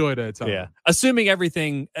did enjoy that time. Yeah. Assuming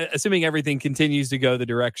everything continues to go the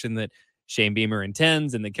direction that Shane Beamer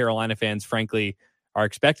intends and that Carolina fans, frankly, are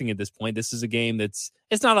expecting at this point. This is a game it's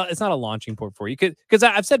not a launching point for you. Because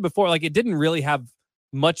I've said before, like, it didn't really have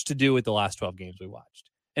much to do with the last 12 games we watched.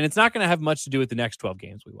 And it's not going to have much to do with the next 12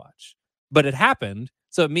 games we watch. But it happened,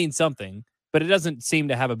 so it means something. But it doesn't seem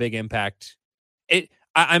to have a big impact.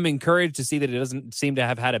 I'm encouraged to see that it doesn't seem to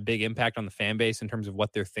have had a big impact on the fan base in terms of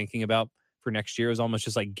what they're thinking about for next year. Is almost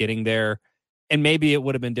just like getting there. And maybe it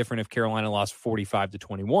would have been different if Carolina lost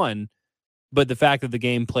 45-21. But the fact that the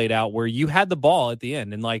game played out where you had the ball at the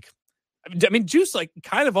end and like, I mean, Juice like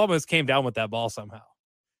kind of almost came down with that ball somehow.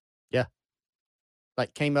 Yeah.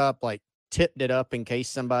 Like came up, like tipped it up in case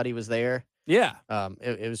somebody was there. Yeah.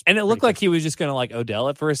 It was, and it looked like he was just going to like Odell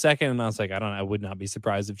it for a second. And I was like, I would not be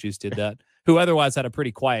surprised if Juice did that, who otherwise had a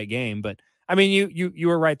pretty quiet game. But I mean, you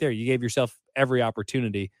were right there. You gave yourself every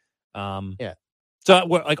opportunity. Yeah. So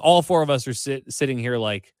like all four of us are sitting here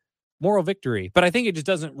like moral victory, but I think it just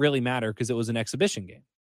doesn't really matter because it was an exhibition game.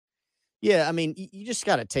 Yeah, I mean, you just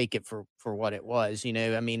got to take it for what it was, you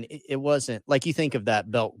know. I mean, it wasn't like you think of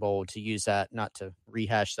that Belk Bowl, to use that, not to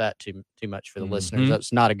rehash that too much for the listeners.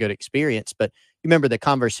 That's not a good experience, but you remember the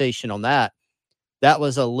conversation on that. That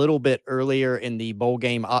was a little bit earlier in the bowl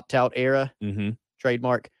game opt-out era,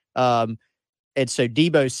 trademark. And so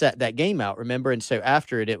Debo set that game out, remember? And so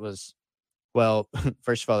after it was, well,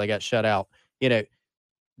 first of all, they got shut out. You know,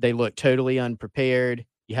 they looked totally unprepared.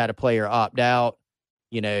 You had a player opt out.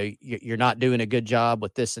 You know, you're not doing a good job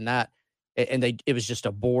with this and that. And it was just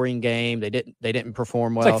a boring game. They didn't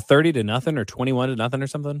perform well. It's like 30-0 or 21-0 or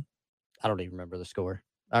something. I don't even remember the score.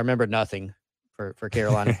 I remember nothing for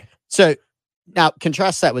Carolina. So now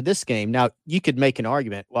contrast that with this game. Now you could make an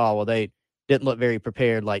argument. Well, they didn't look very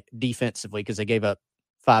prepared, like defensively, because they gave up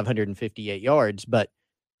 558 yards. But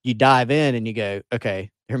you dive in and you go,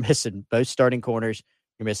 okay, they're missing both starting corners.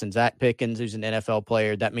 You're missing Zach Pickens, who's an NFL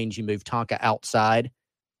player. That means you move Tonka outside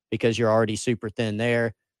because you're already super thin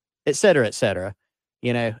there, et cetera,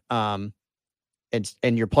 you know, and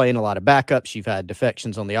you're playing a lot of backups. You've had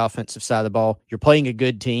defections on the offensive side of the ball. You're playing a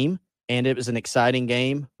good team, and it was an exciting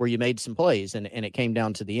game where you made some plays, and it came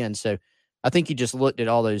down to the end. So I think you just looked at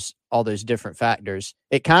all those different factors.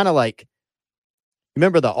 It kind of like,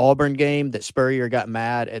 remember the Auburn game that Spurrier got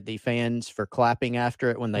mad at the fans for clapping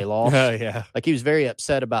after it when they lost? Oh, yeah. Like he was very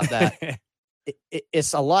upset about that.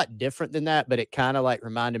 It's a lot different than that, but it kind of like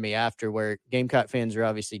reminded me after, where Gamecock fans are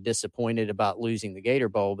obviously disappointed about losing the Gator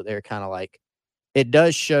Bowl, but they're kind of like, it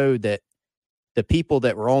does show that the people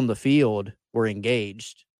that were on the field were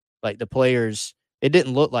engaged. Like the players, it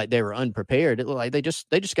didn't look like they were unprepared. It looked like they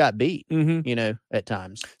just got beat, you know, at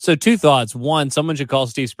times. So two thoughts. One, someone should call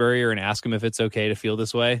Steve Spurrier and ask him if it's okay to feel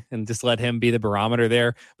this way and just let him be the barometer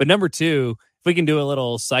there. But number two, if we can do a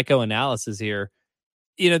little psychoanalysis here,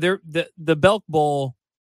 you know, the Belk Bowl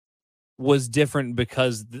was different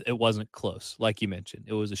because it wasn't close. Like you mentioned,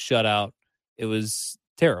 it was a shutout. It was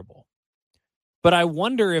terrible. But I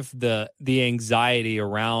wonder if the anxiety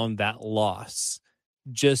around that loss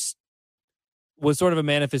just was sort of a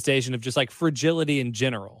manifestation of just like fragility in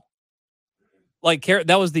general. Like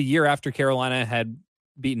that was the year after Carolina had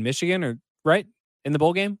beaten Michigan, or right in the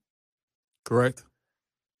bowl game. Correct.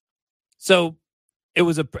 So it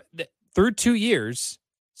was through 2 years.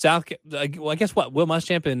 Well, I guess what Will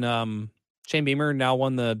Muschamp and Shane Beamer now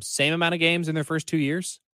won the same amount of games in their first 2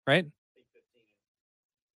 years, right?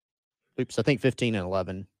 Oops, I think 15 and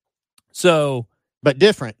 11. So, but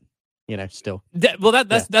different. You know, still.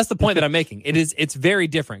 That's the point that I'm making. It's very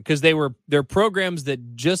different because they're programs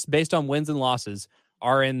that just based on wins and losses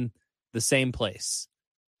are in the same place,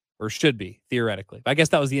 or should be theoretically. I guess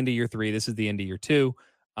that was the end of year 3. This is the end of year 2.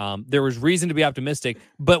 There was reason to be optimistic,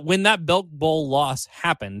 but when that Belk Bowl loss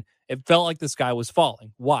happened, It felt like the sky was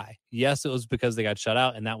falling. Why? Yes, it was because they got shut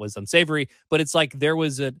out and that was unsavory, but it's like there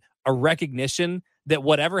was a recognition that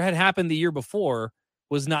whatever had happened the year before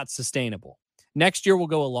was not sustainable. Next year will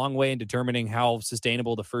go a long way in determining how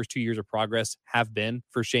sustainable the first 2 years of progress have been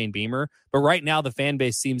for Shane Beamer. But right now, the fan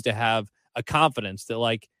base seems to have a confidence that,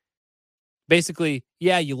 like, basically,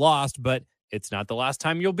 yeah, you lost, but it's not the last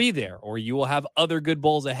time you'll be there, or you will have other good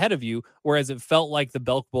bowls ahead of you. Whereas it felt like the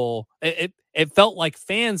Belk Bowl, it felt like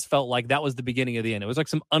fans felt like that was the beginning of the end. It was like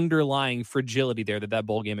some underlying fragility there that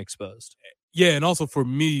bowl game exposed. Yeah, and also for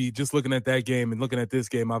me, just looking at that game and looking at this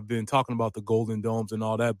game, I've been talking about the Golden Domes and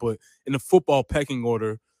all that, but in the football pecking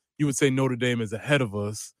order, you would say Notre Dame is ahead of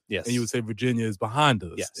us, yes, and you would say Virginia is behind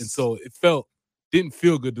us. Yes. And so it didn't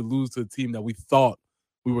feel good to lose to a team that we thought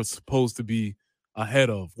we were supposed to be ahead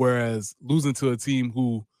of, whereas losing to a team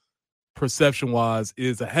who perception-wise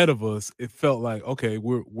is ahead of us, it felt like, okay,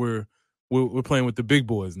 we're playing with the big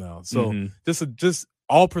boys now. So just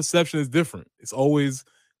all perception is different. It's always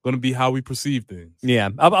going to be how we perceive things. Yeah,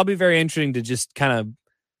 I'll be very interesting to just kind of,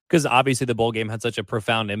 because obviously the bowl game had such a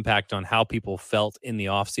profound impact on how people felt in the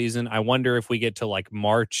offseason. I wonder if we get to like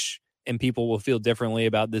March and people will feel differently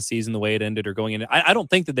about this season, the way it ended, or going into. I don't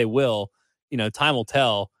think that they will. Time will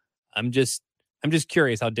tell. I'm just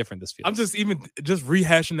curious how different this feels. I'm just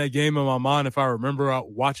rehashing that game in my mind. If I remember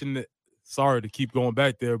watching it, sorry to keep going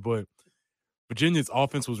back there, but Virginia's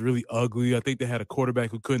offense was really ugly. I think they had a quarterback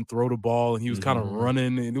who couldn't throw the ball, and he was kind of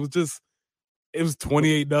running, and it was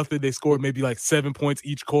 28-0. They scored maybe like 7 points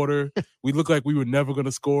each quarter. We looked like we were never going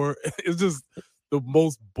to score. It was just the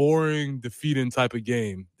most boring, defeating type of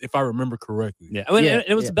game, if I remember correctly. Yeah,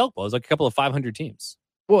 it was a Belk Bowl. It was like a couple of 500 teams.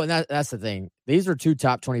 Well, and that's the thing. These are two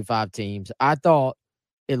top 25 teams. I thought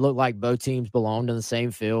it looked like both teams belonged in the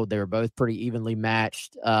same field. They were both pretty evenly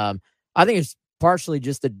matched. I think it's partially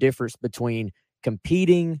just the difference between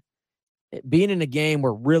competing, being in a game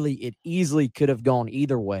where really it easily could have gone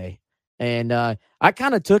either way. And I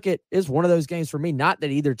kind of took it as one of those games for me, not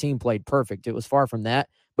that either team played perfect. It was far from that,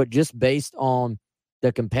 but just based on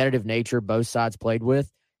the competitive nature both sides played with,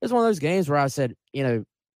 it's one of those games where I said,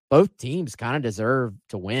 both teams kind of deserve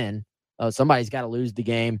to win. Somebody's got to lose the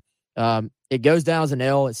game. It goes down as an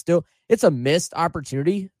L. It's a missed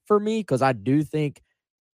opportunity for me, because I do think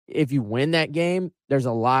if you win that game, there's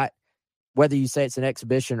a lot, whether you say it's an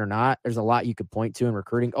exhibition or not, there's a lot you could point to in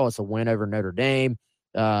recruiting. Oh, it's a win over Notre Dame.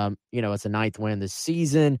 It's a 9th win this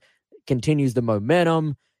season, continues the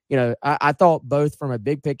momentum. I thought both from a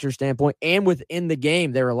big picture standpoint and within the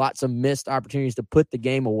game, there were lots of missed opportunities to put the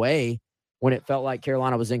game away when it felt like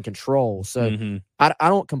Carolina was in control. So I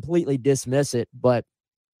don't completely dismiss it, but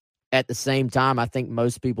at the same time, I think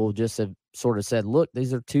most people just have sort of said, look,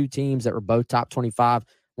 these are two teams that were both top 25.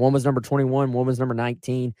 One was number 21, one was number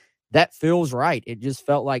 19. That feels right. It just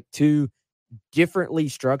felt like two differently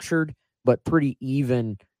structured, but pretty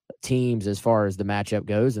even teams as far as the matchup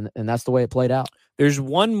goes. And that's the way it played out. There's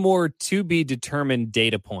one more to be determined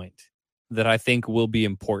data point that I think will be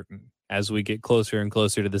important as we get closer and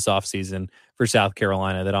closer to this offseason for South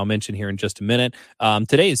Carolina that I'll mention here in just a minute.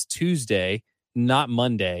 Today is Tuesday, not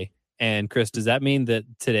Monday. And Chris, does that mean that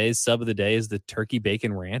today's sub of the day is the turkey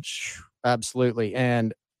bacon ranch? Absolutely.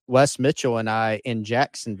 And Wes Mitchell and I in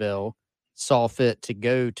Jacksonville saw fit to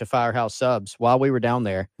go to Firehouse Subs while we were down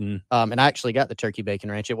there. And I actually got the turkey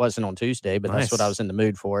bacon ranch. It wasn't on Tuesday, but that's what I was in the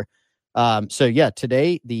mood for.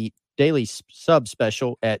 Today, the daily sub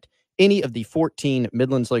special at any of the 14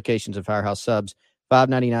 Midlands locations of Firehouse Subs,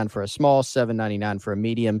 $5.99 for a small, $7.99 for a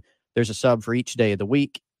medium. There's a sub for each day of the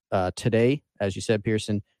week. Today, as you said,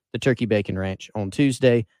 Pearson, the turkey bacon ranch on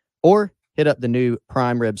Tuesday, or hit up the new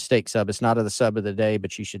prime rib steak sub. It's not the sub of the day,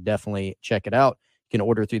 but you should definitely check it out. You can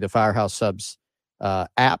order through the Firehouse Subs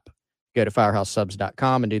app. Go to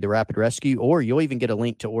firehousesubs.com and do the rapid rescue, or you'll even get a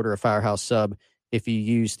link to order a Firehouse Sub if you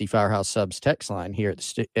use the Firehouse Subs text line here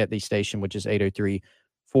at the station, which is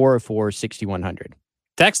 803-404-6100.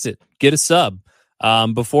 Text it. Get a sub.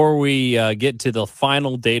 Before we get to the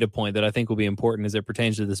final data point that I think will be important as it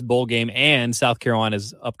pertains to this bowl game and South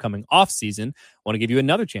Carolina's upcoming offseason, I want to give you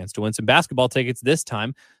another chance to win some basketball tickets this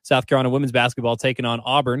time. South Carolina women's basketball taking on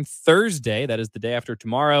Auburn Thursday. That is the day after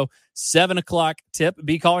tomorrow. 7 o'clock tip.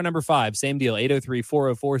 Be caller number 5. Same deal.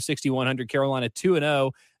 803-404-6100. Carolina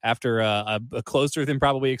 2-0 after a closer than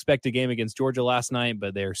probably expected game against Georgia last night,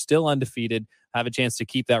 but they're still undefeated. Have a chance to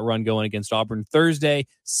keep that run going against Auburn Thursday,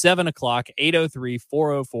 7 o'clock,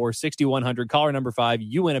 803-404-6100. Caller number 5.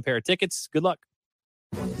 You win a pair of tickets. Good luck.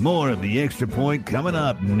 More of the Extra Point coming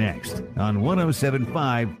up next on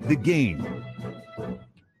 107.5 The Game.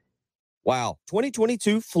 Wow,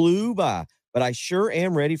 2022 flew by. but I sure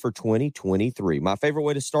am ready for 2023. My favorite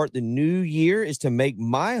way to start the new year is to make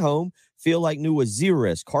my home feel like new with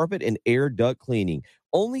Zerust carpet and air duct cleaning.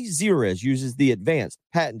 Only Zerust uses the advanced,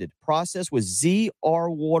 patented process with ZR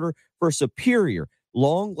water for superior,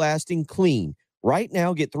 long-lasting clean. Right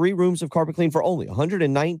now, get 3 rooms of carpet clean for only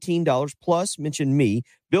 $119 plus. Mention me,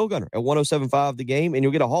 Bill Gunner, at 1075 The Game, and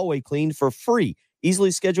you'll get a hallway cleaned for free.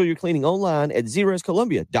 Easily schedule your cleaning online at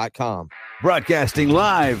ZerustColumbia.com. Broadcasting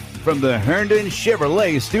live from the Herndon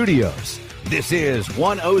Chevrolet Studios. This is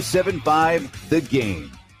 1075 The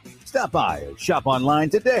Game. Stop by or shop online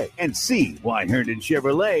today and see why Herndon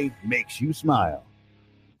Chevrolet makes you smile.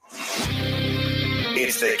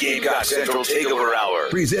 It's the Gamecock Central Takeover Hour.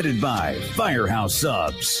 Presented by Firehouse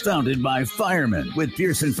Subs. Founded by firemen with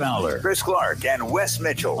Pearson Fowler, Chris Clark, and Wes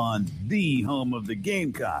Mitchell. On the home of the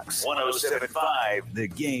Gamecocks. 1075 The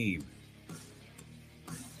Game.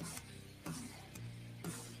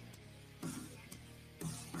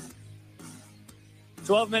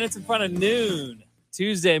 Twelve minutes in front of noon,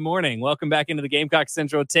 Tuesday morning. Welcome back into the Gamecock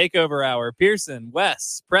Central Takeover Hour. Pearson,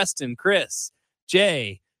 Wes, Preston, Chris,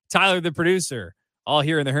 Jay, Tyler, the producer, all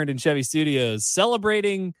here in the Herndon Chevy Studios,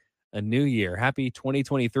 celebrating a new year. Happy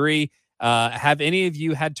 2023. Have any of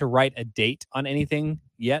you had to write a date on anything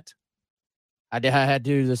yet? I had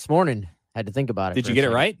to this morning. Had to think about it. Did you get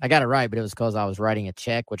it right? I got it right, but it was because I was writing a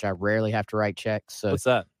check, which I rarely have to write checks. So what's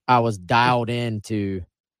that? I was dialed into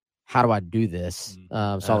how do I do this?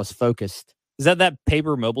 So I was focused. Is that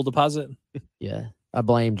paper mobile deposit? Yeah. I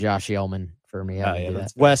blame Josh Yellman for me having to do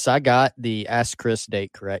that. Wes, I got the Ask Chris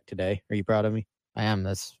date correct today. Are you proud of me? I am.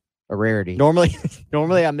 That's a rarity. Normally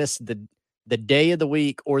I miss the day of the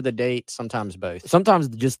week or the date, sometimes both. Sometimes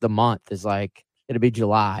just the month is like, it'll be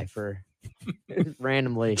July for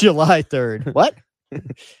randomly. July 3rd. What?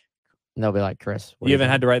 And they'll be like, Chris. You haven't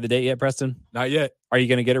had to write the date yet, Preston? Not yet. Are you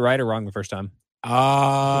going to get it right or wrong the first time?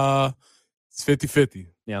 It's 50-50.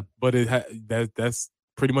 Yeah. But that's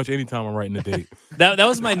pretty much any time I'm writing a date. that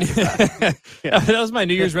was my that was my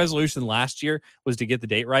New Year's resolution last year, was to get the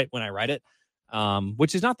date right when I write it.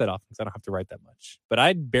 Which is not that often because I don't have to write that much. But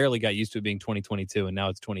I barely got used to it being 2022 and now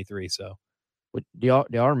it's 23. So do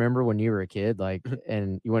y'all remember when you were a kid, like,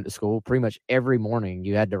 and you went to school, pretty much every morning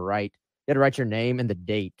you had to write your name and the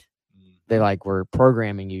date. They like were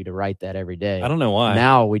programming you to write that every day. I don't know why.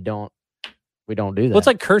 Now we don't do that. Well, it's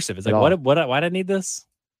like cursive. It's like, why do I need this?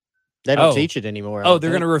 They don't teach it anymore. Oh,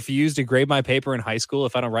 they're going to refuse to grade my paper in high school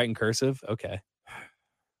if I don't write in cursive? Okay.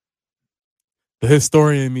 The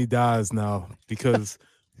historian in me dies now because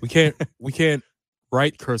we can't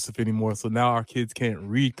write cursive anymore. So now our kids can't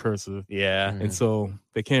read cursive. Yeah. And so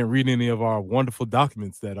they can't read any of our wonderful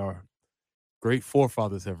documents that our great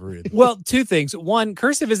forefathers have written. Well, two things. One,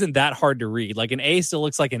 cursive isn't that hard to read. Like an A still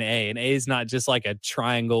looks like an A. An A is not just like a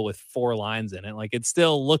triangle with 4 lines in it. Like it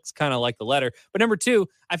still looks kind of like the letter. But number two,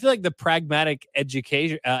 I feel like the pragmatic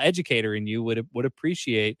educator in you would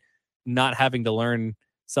appreciate not having to learn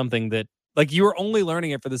something that, like, you were only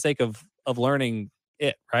learning it for the sake of learning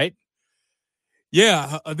it, right?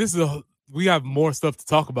 Yeah, we have more stuff to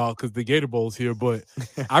talk about because the Gator Bowl's here. But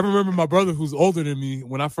I remember my brother, who's older than me,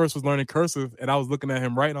 when I first was learning cursive, and I was looking at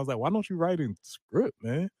him write, and I was like, "Why don't you write in script,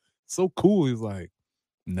 man? It's so cool." He's like,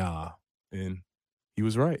 "Nah," and he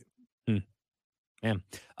was right. Man,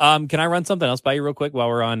 can I run something else by you real quick while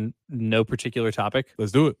we're on no particular topic?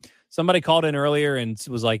 Let's do it. Somebody called in earlier and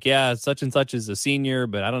was like, "Yeah, such and such is a senior,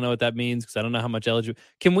 but I don't know what that means because I don't know how much eligible."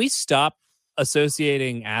 Can we stop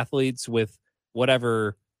associating athletes with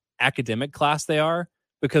whatever academic class they are?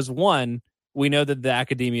 Because one, we know that the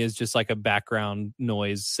academia is just like a background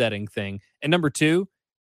noise setting thing, and number two,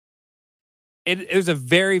 it was a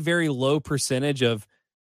very, very low percentage of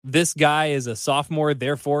this guy is a sophomore,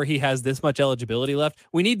 therefore he has this much eligibility left.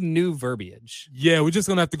 We need new verbiage. Yeah, we're just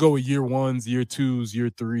gonna have to go with year 1s, year 2s, year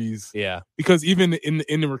 3s. Yeah, because even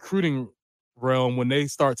in the recruiting realm, when they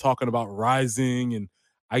start talking about rising, and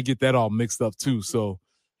I get that all mixed up too. So,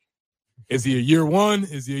 is he a year 1?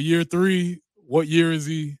 Is he a year 3? What year is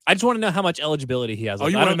he? I just want to know how much eligibility he has. Oh,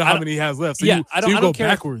 you want to know how many he has left? So yeah, you go care.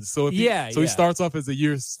 backwards. So if he starts off as a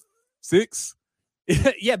year 6.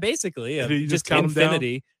 Yeah, basically. Yeah. You just count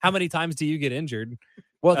infinity. How many times do you get injured?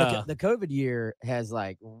 Well, the COVID year has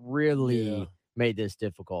like really made this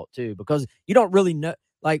difficult too, because you don't really know.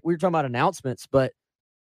 Like we were talking about announcements, but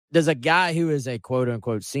does a guy who is a quote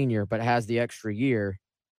unquote senior but has the extra year,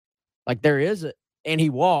 like there is and he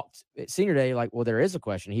walked at senior day, like, well, there is a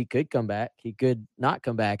question. He could come back. He could not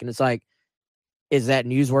come back. And it's like, is that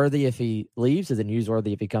newsworthy if he leaves? Is it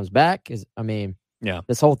newsworthy if he comes back? Yeah.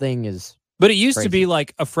 This whole thing is But it used Crazy. to be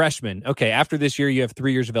like a freshman. Okay, after this year, you have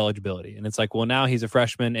 3 years of eligibility. And it's like, well, now he's a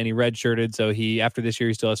freshman and he redshirted. So after this year,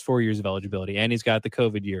 he still has 4 years of eligibility. And he's got the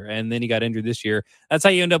COVID year. And then he got injured this year. That's how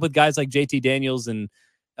you end up with guys like JT Daniels and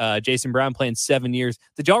Jason Brown playing 7 years.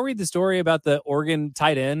 Did y'all read the story about the Oregon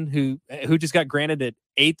tight end who just got granted an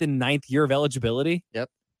 8th and 9th year of eligibility? Yep.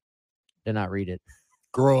 Did not read it.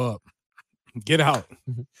 Grow up. Get out.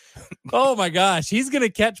 Oh my gosh. He's going to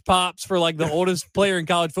catch Pops for like the oldest player in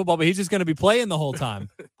college football, but he's just going to be playing the whole time.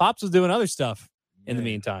 Pops was doing other stuff in the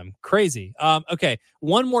meantime. Crazy. Okay.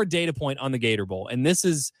 One more data point on the Gator Bowl. And this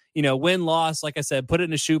is, win, loss. Like I said, put it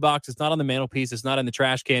in a shoebox. It's not on the mantelpiece. It's not in the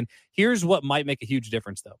trash can. Here's what might make a huge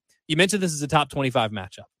difference though. You mentioned this is a top 25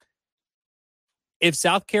 matchup. If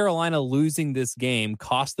South Carolina losing this game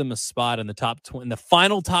cost them a spot in the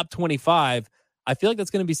final top 25, I feel like that's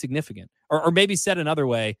going to be significant. Or maybe said another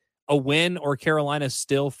way, a win or Carolina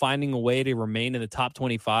still finding a way to remain in the top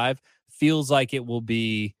 25 feels like it will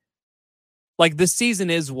be like this season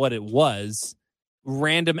is what it was.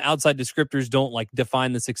 Random outside descriptors don't like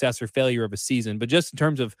define the success or failure of a season, but just in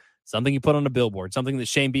terms of something you put on a billboard, something that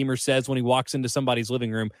Shane Beamer says when he walks into somebody's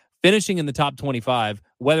living room, finishing in the top 25,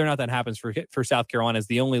 whether or not that happens for South Carolina is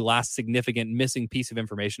the only last significant missing piece of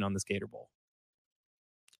information on this Gator Bowl.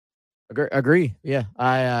 Agree. Yeah.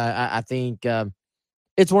 I think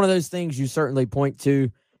it's one of those things you certainly point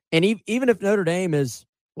to. And even if Notre Dame is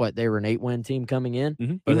they were an 8-win team coming in,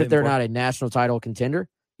 even if they're not a national title contender,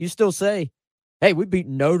 you still say, hey, we beat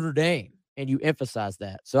Notre Dame. And you emphasize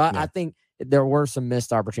that. So I think there were some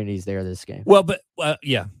missed opportunities there this game. Well, but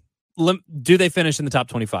yeah. Do they finish in the top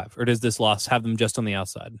 25 or does this loss have them just on the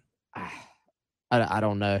outside? I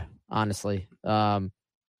don't know, honestly.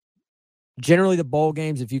 Generally, the bowl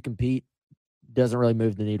games, if you compete, doesn't really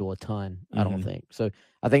move the needle a ton, I don't think. So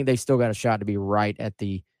I think they still got a shot to be right at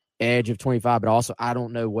the edge of 25, but also I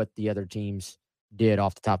don't know what the other teams did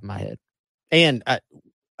off the top of my head. And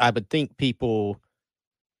I would think people,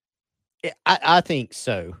 I think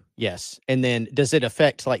so, yes. And then does it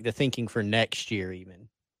affect like the thinking for next year even,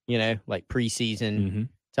 like preseason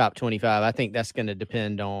top 25? I think that's going to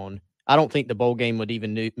depend on, I don't think the bowl game would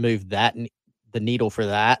even move the needle for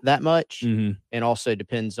that much. And also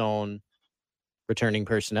depends on returning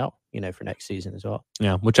personnel, for next season as well.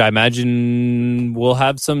 Yeah, which I imagine we'll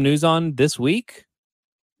have some news on this week.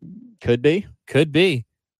 Could be.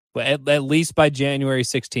 But at least by January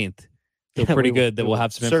 16th. Feel pretty good that we'll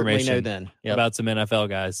have some information know then. about some NFL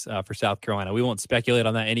guys for South Carolina. We won't speculate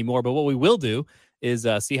on that anymore, but what we will do is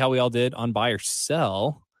see how we all did on buy or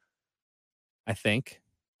sell, I think.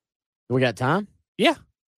 We got time? Yeah.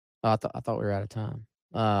 Oh, I thought we were out of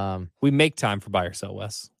time. We make time for buy or sell,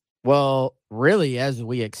 Wes. Well, really, as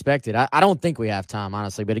we expected. I don't think we have time,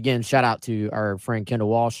 honestly. But again, shout out to our friend Kendall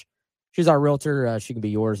Walsh. She's our realtor. She can be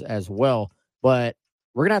yours as well. But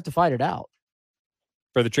we're going to have to fight it out.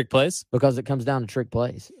 For the trick plays? Because it comes down to trick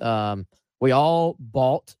plays. We all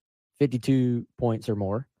bought 52 points or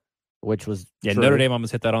more, which was true. True. Notre Dame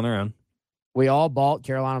almost hit that on their own. We all bought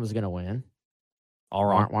Carolina was going to win. All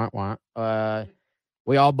right.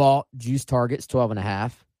 We all bought juice targets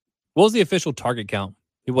 12.5. What was the official target count?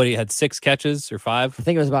 He had 6 catches or 5? I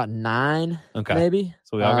think it was about 9. Okay. Maybe.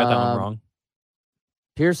 So we all got that one wrong.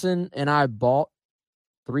 Pearson and I bought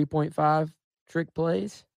 3.5 trick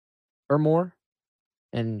plays or more,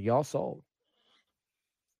 and y'all sold.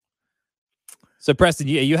 So Preston,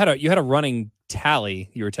 you had a running tally.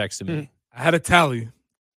 You were texting me. I had a tally,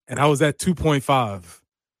 and I was at 2.5,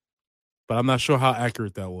 but I'm not sure how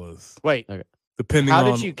accurate that was. Wait, depending how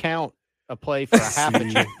on did you count a play for a half a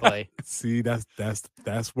trick play? See, that's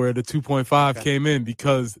where the 2.5 came in,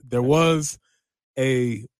 because there was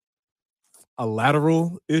a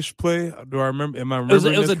lateral-ish play. Do I remember? Am I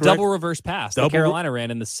remembering? It was a correct? double reverse pass that Carolina ran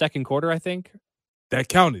in the second quarter, I think. That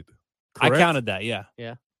counted. Correct? I counted that, yeah.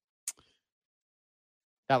 Yeah.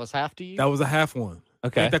 That was half to you? That was a half one.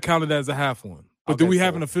 Okay. I think that counted as a half one. But do we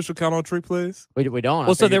have an official count on trick plays? We don't.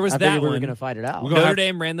 Well, so there was that we one. were going to fight it out. Notre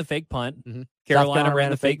Dame ran the fake punt. Carolina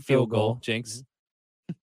ran the fake field goal. Jinx.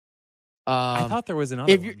 I thought there was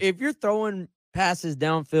another one. If you're throwing passes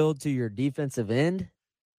downfield to your defensive end.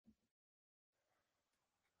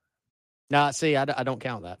 Nah, see, I don't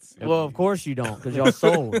count that. Well, of course you don't, because y'all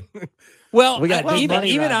sold. Well, we got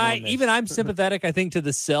even I'm sympathetic, I think, to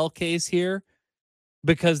the sell case here,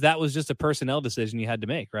 because that was just a personnel decision you had to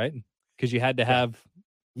make, right? Because you had to have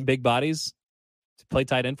big bodies to play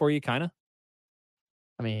tight end for you, kind of.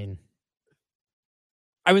 I mean,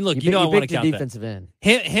 look, I want to count defensive that.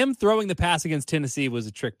 end. Him throwing the pass against Tennessee was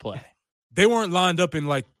a trick play. They weren't lined up in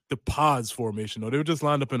like the pods formation, though. They were just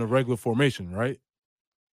lined up in a regular formation, right?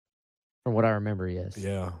 From what I remember, yes.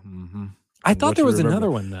 Yeah. Mm-hmm. I thought what there you was remember.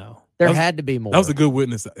 another one though. There That was- had to be more. That was a good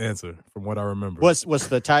witness answer from what I remember. Was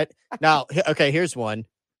the tight now? Okay, here's one,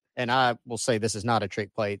 and I will say this is not a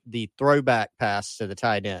trick play. The throwback pass to the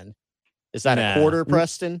tight end, is that Nah. a quarter,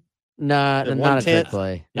 Preston? Nah, The not a trick 1/10?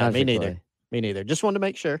 play. Yeah, Not a me trick neither. play. Me neither. Just wanted to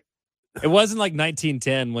make sure. It wasn't like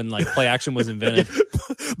 1910 when like play action was invented.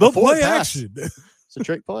 the Forward play pass. action. It's a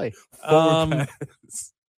trick play. Forward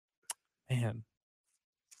pass. Man.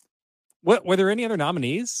 What were there any other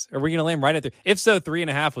nominees? Are we going to land right at there? If so,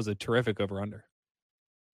 3.5 was a terrific over under.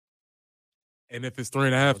 And if it's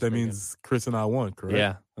 3.5, that means Chris and I won, correct?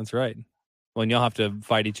 Yeah, that's right. Well, and you'll have to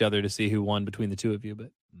fight each other to see who won between the two of you,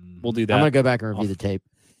 but we'll do that. I'm gonna go back and review the tape.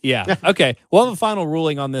 Yeah. Okay. We'll have a final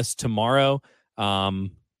ruling on this tomorrow. I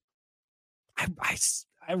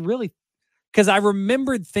really, because I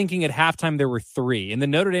remembered thinking at halftime there were 3, and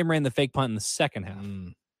then Notre Dame ran the fake punt in the second half.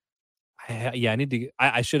 I need to.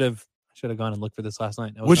 I should have gone and looked for this last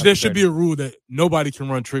night. Which there should be a rule that nobody can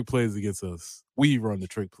run trick plays against us. We run the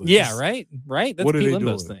trick plays. Yeah. Right. That's What are Pete they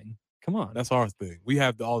Limbo's doing? thing. Come on. That's our thing. We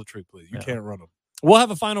have all the trick plays. You Yeah. can't run them. We'll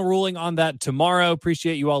have a final ruling on that tomorrow.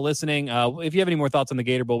 Appreciate you all listening. If you have any more thoughts on the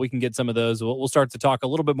Gator Bowl, we can get some of those. We'll start to talk a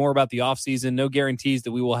little bit more about the offseason. No guarantees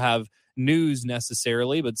that we will have news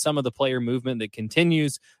necessarily, but some of the player movement that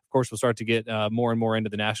continues. Of course, we'll start to get more and more into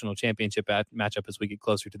the national championship matchup as we get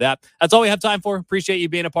closer to that. That's all we have time for. Appreciate you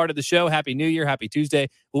being a part of the show. Happy New Year. Happy Tuesday.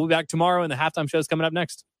 We'll be back tomorrow, and the halftime show is coming up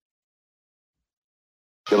next.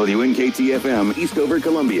 WNKT-FM, Eastover,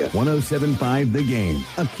 Columbia. 107.5 The Game,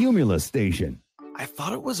 a Cumulus station. I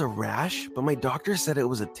thought it was a rash, but my doctor said it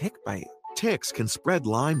was a tick bite. Ticks can spread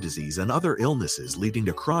Lyme disease and other illnesses, leading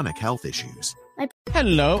to chronic health issues.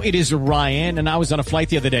 Hello, it is Ryan, and I was on a flight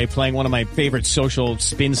the other day playing one of my favorite social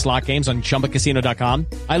spin slot games on ChumbaCasino.com.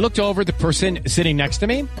 I looked over at the person sitting next to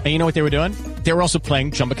me, and you know what they were doing? They were also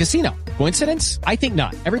playing Chumba Casino. Coincidence? I think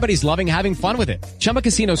not. Everybody's loving having fun with it. Chumba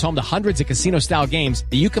Casino is home to hundreds of casino-style games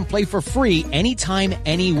that you can play for free anytime,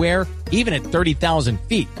 anywhere, even at 30,000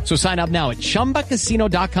 feet. So sign up now at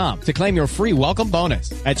ChumbaCasino.com to claim your free welcome bonus.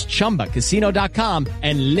 That's ChumbaCasino.com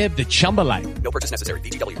and live the Chumba life. No purchase necessary.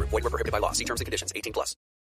 VGW. Void where prohibited by law. See terms and conditions. 18+.